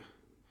spotlight.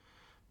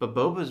 But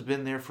Boba's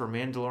been there for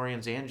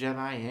Mandalorians and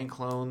Jedi and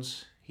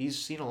clones.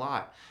 He's seen a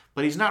lot.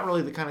 But he's not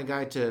really the kind of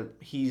guy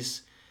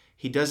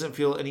he doesn't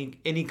feel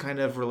any kind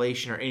of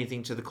relation or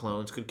anything to the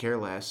clones, could care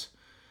less,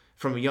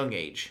 from a young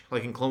age.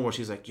 Like in Clone Wars,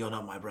 he's like, you're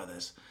not my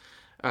brothers.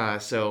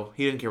 So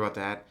he didn't care about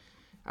that.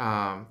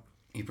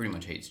 He pretty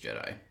much hates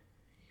Jedi.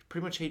 He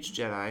pretty much hates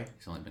Jedi.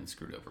 He's only been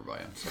screwed over by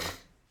him, so...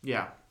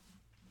 Yeah.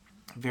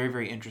 Very,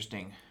 very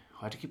interesting.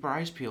 We'll have to keep our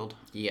eyes peeled.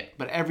 Yeah.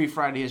 But every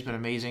Friday has been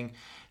amazing.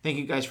 Thank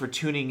you guys for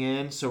tuning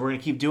in. So we're going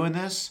to keep doing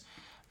this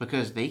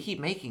because they keep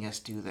making us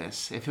do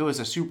this. If it was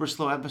a super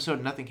slow episode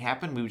and nothing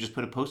happened, we would just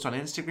put a post on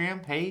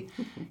Instagram. Hey,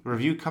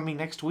 review coming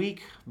next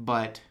week.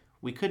 But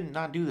we couldn't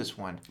not do this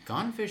one.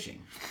 Gone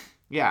fishing.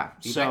 Yeah.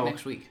 Be back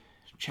next week.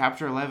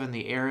 Chapter 11,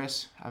 The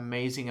Heiress.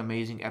 Amazing,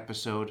 amazing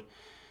episode.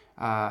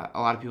 A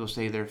lot of people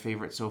say their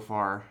favorite so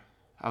far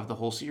of the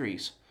whole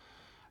series.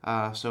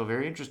 So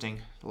very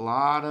interesting. A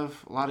lot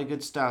of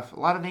good stuff. A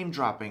lot of name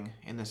dropping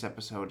in this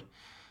episode.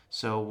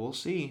 So we'll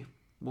see.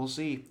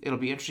 It'll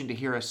be interesting to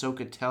hear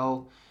Ahsoka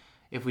tell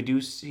if we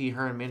do see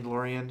her and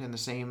Mandalorian in the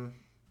same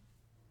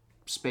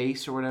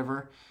space or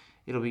whatever.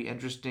 It'll be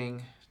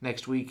interesting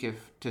next week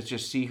to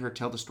just see her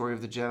tell the story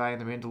of the Jedi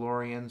and the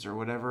Mandalorians or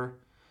whatever.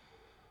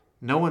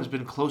 No one's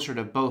been closer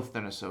to both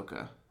than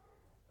Ahsoka.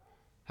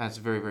 That's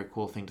a very, very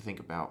cool thing to think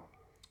about.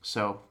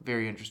 So,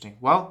 very interesting.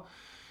 Well,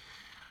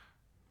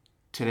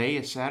 today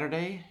is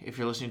Saturday, if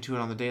you're listening to it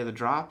on the day of the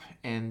drop.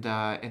 And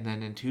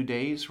then in 2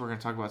 days, we're going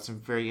to talk about some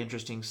very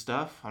interesting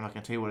stuff. I'm not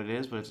going to tell you what it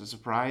is, but it's a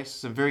surprise.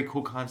 Some very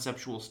cool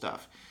conceptual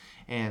stuff.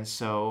 And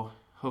so,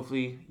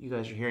 hopefully, you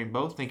guys are hearing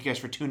both. Thank you guys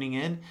for tuning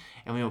in,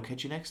 and we will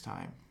catch you next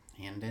time.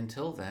 And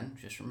until then,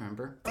 just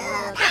remember...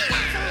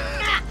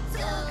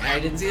 I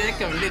didn't see that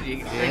coming, did you?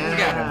 Yeah.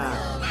 Got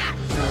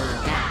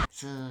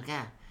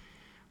him.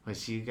 We'll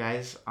see you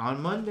guys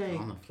on Monday.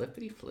 On the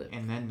flippity flip.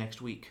 And then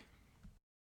next week.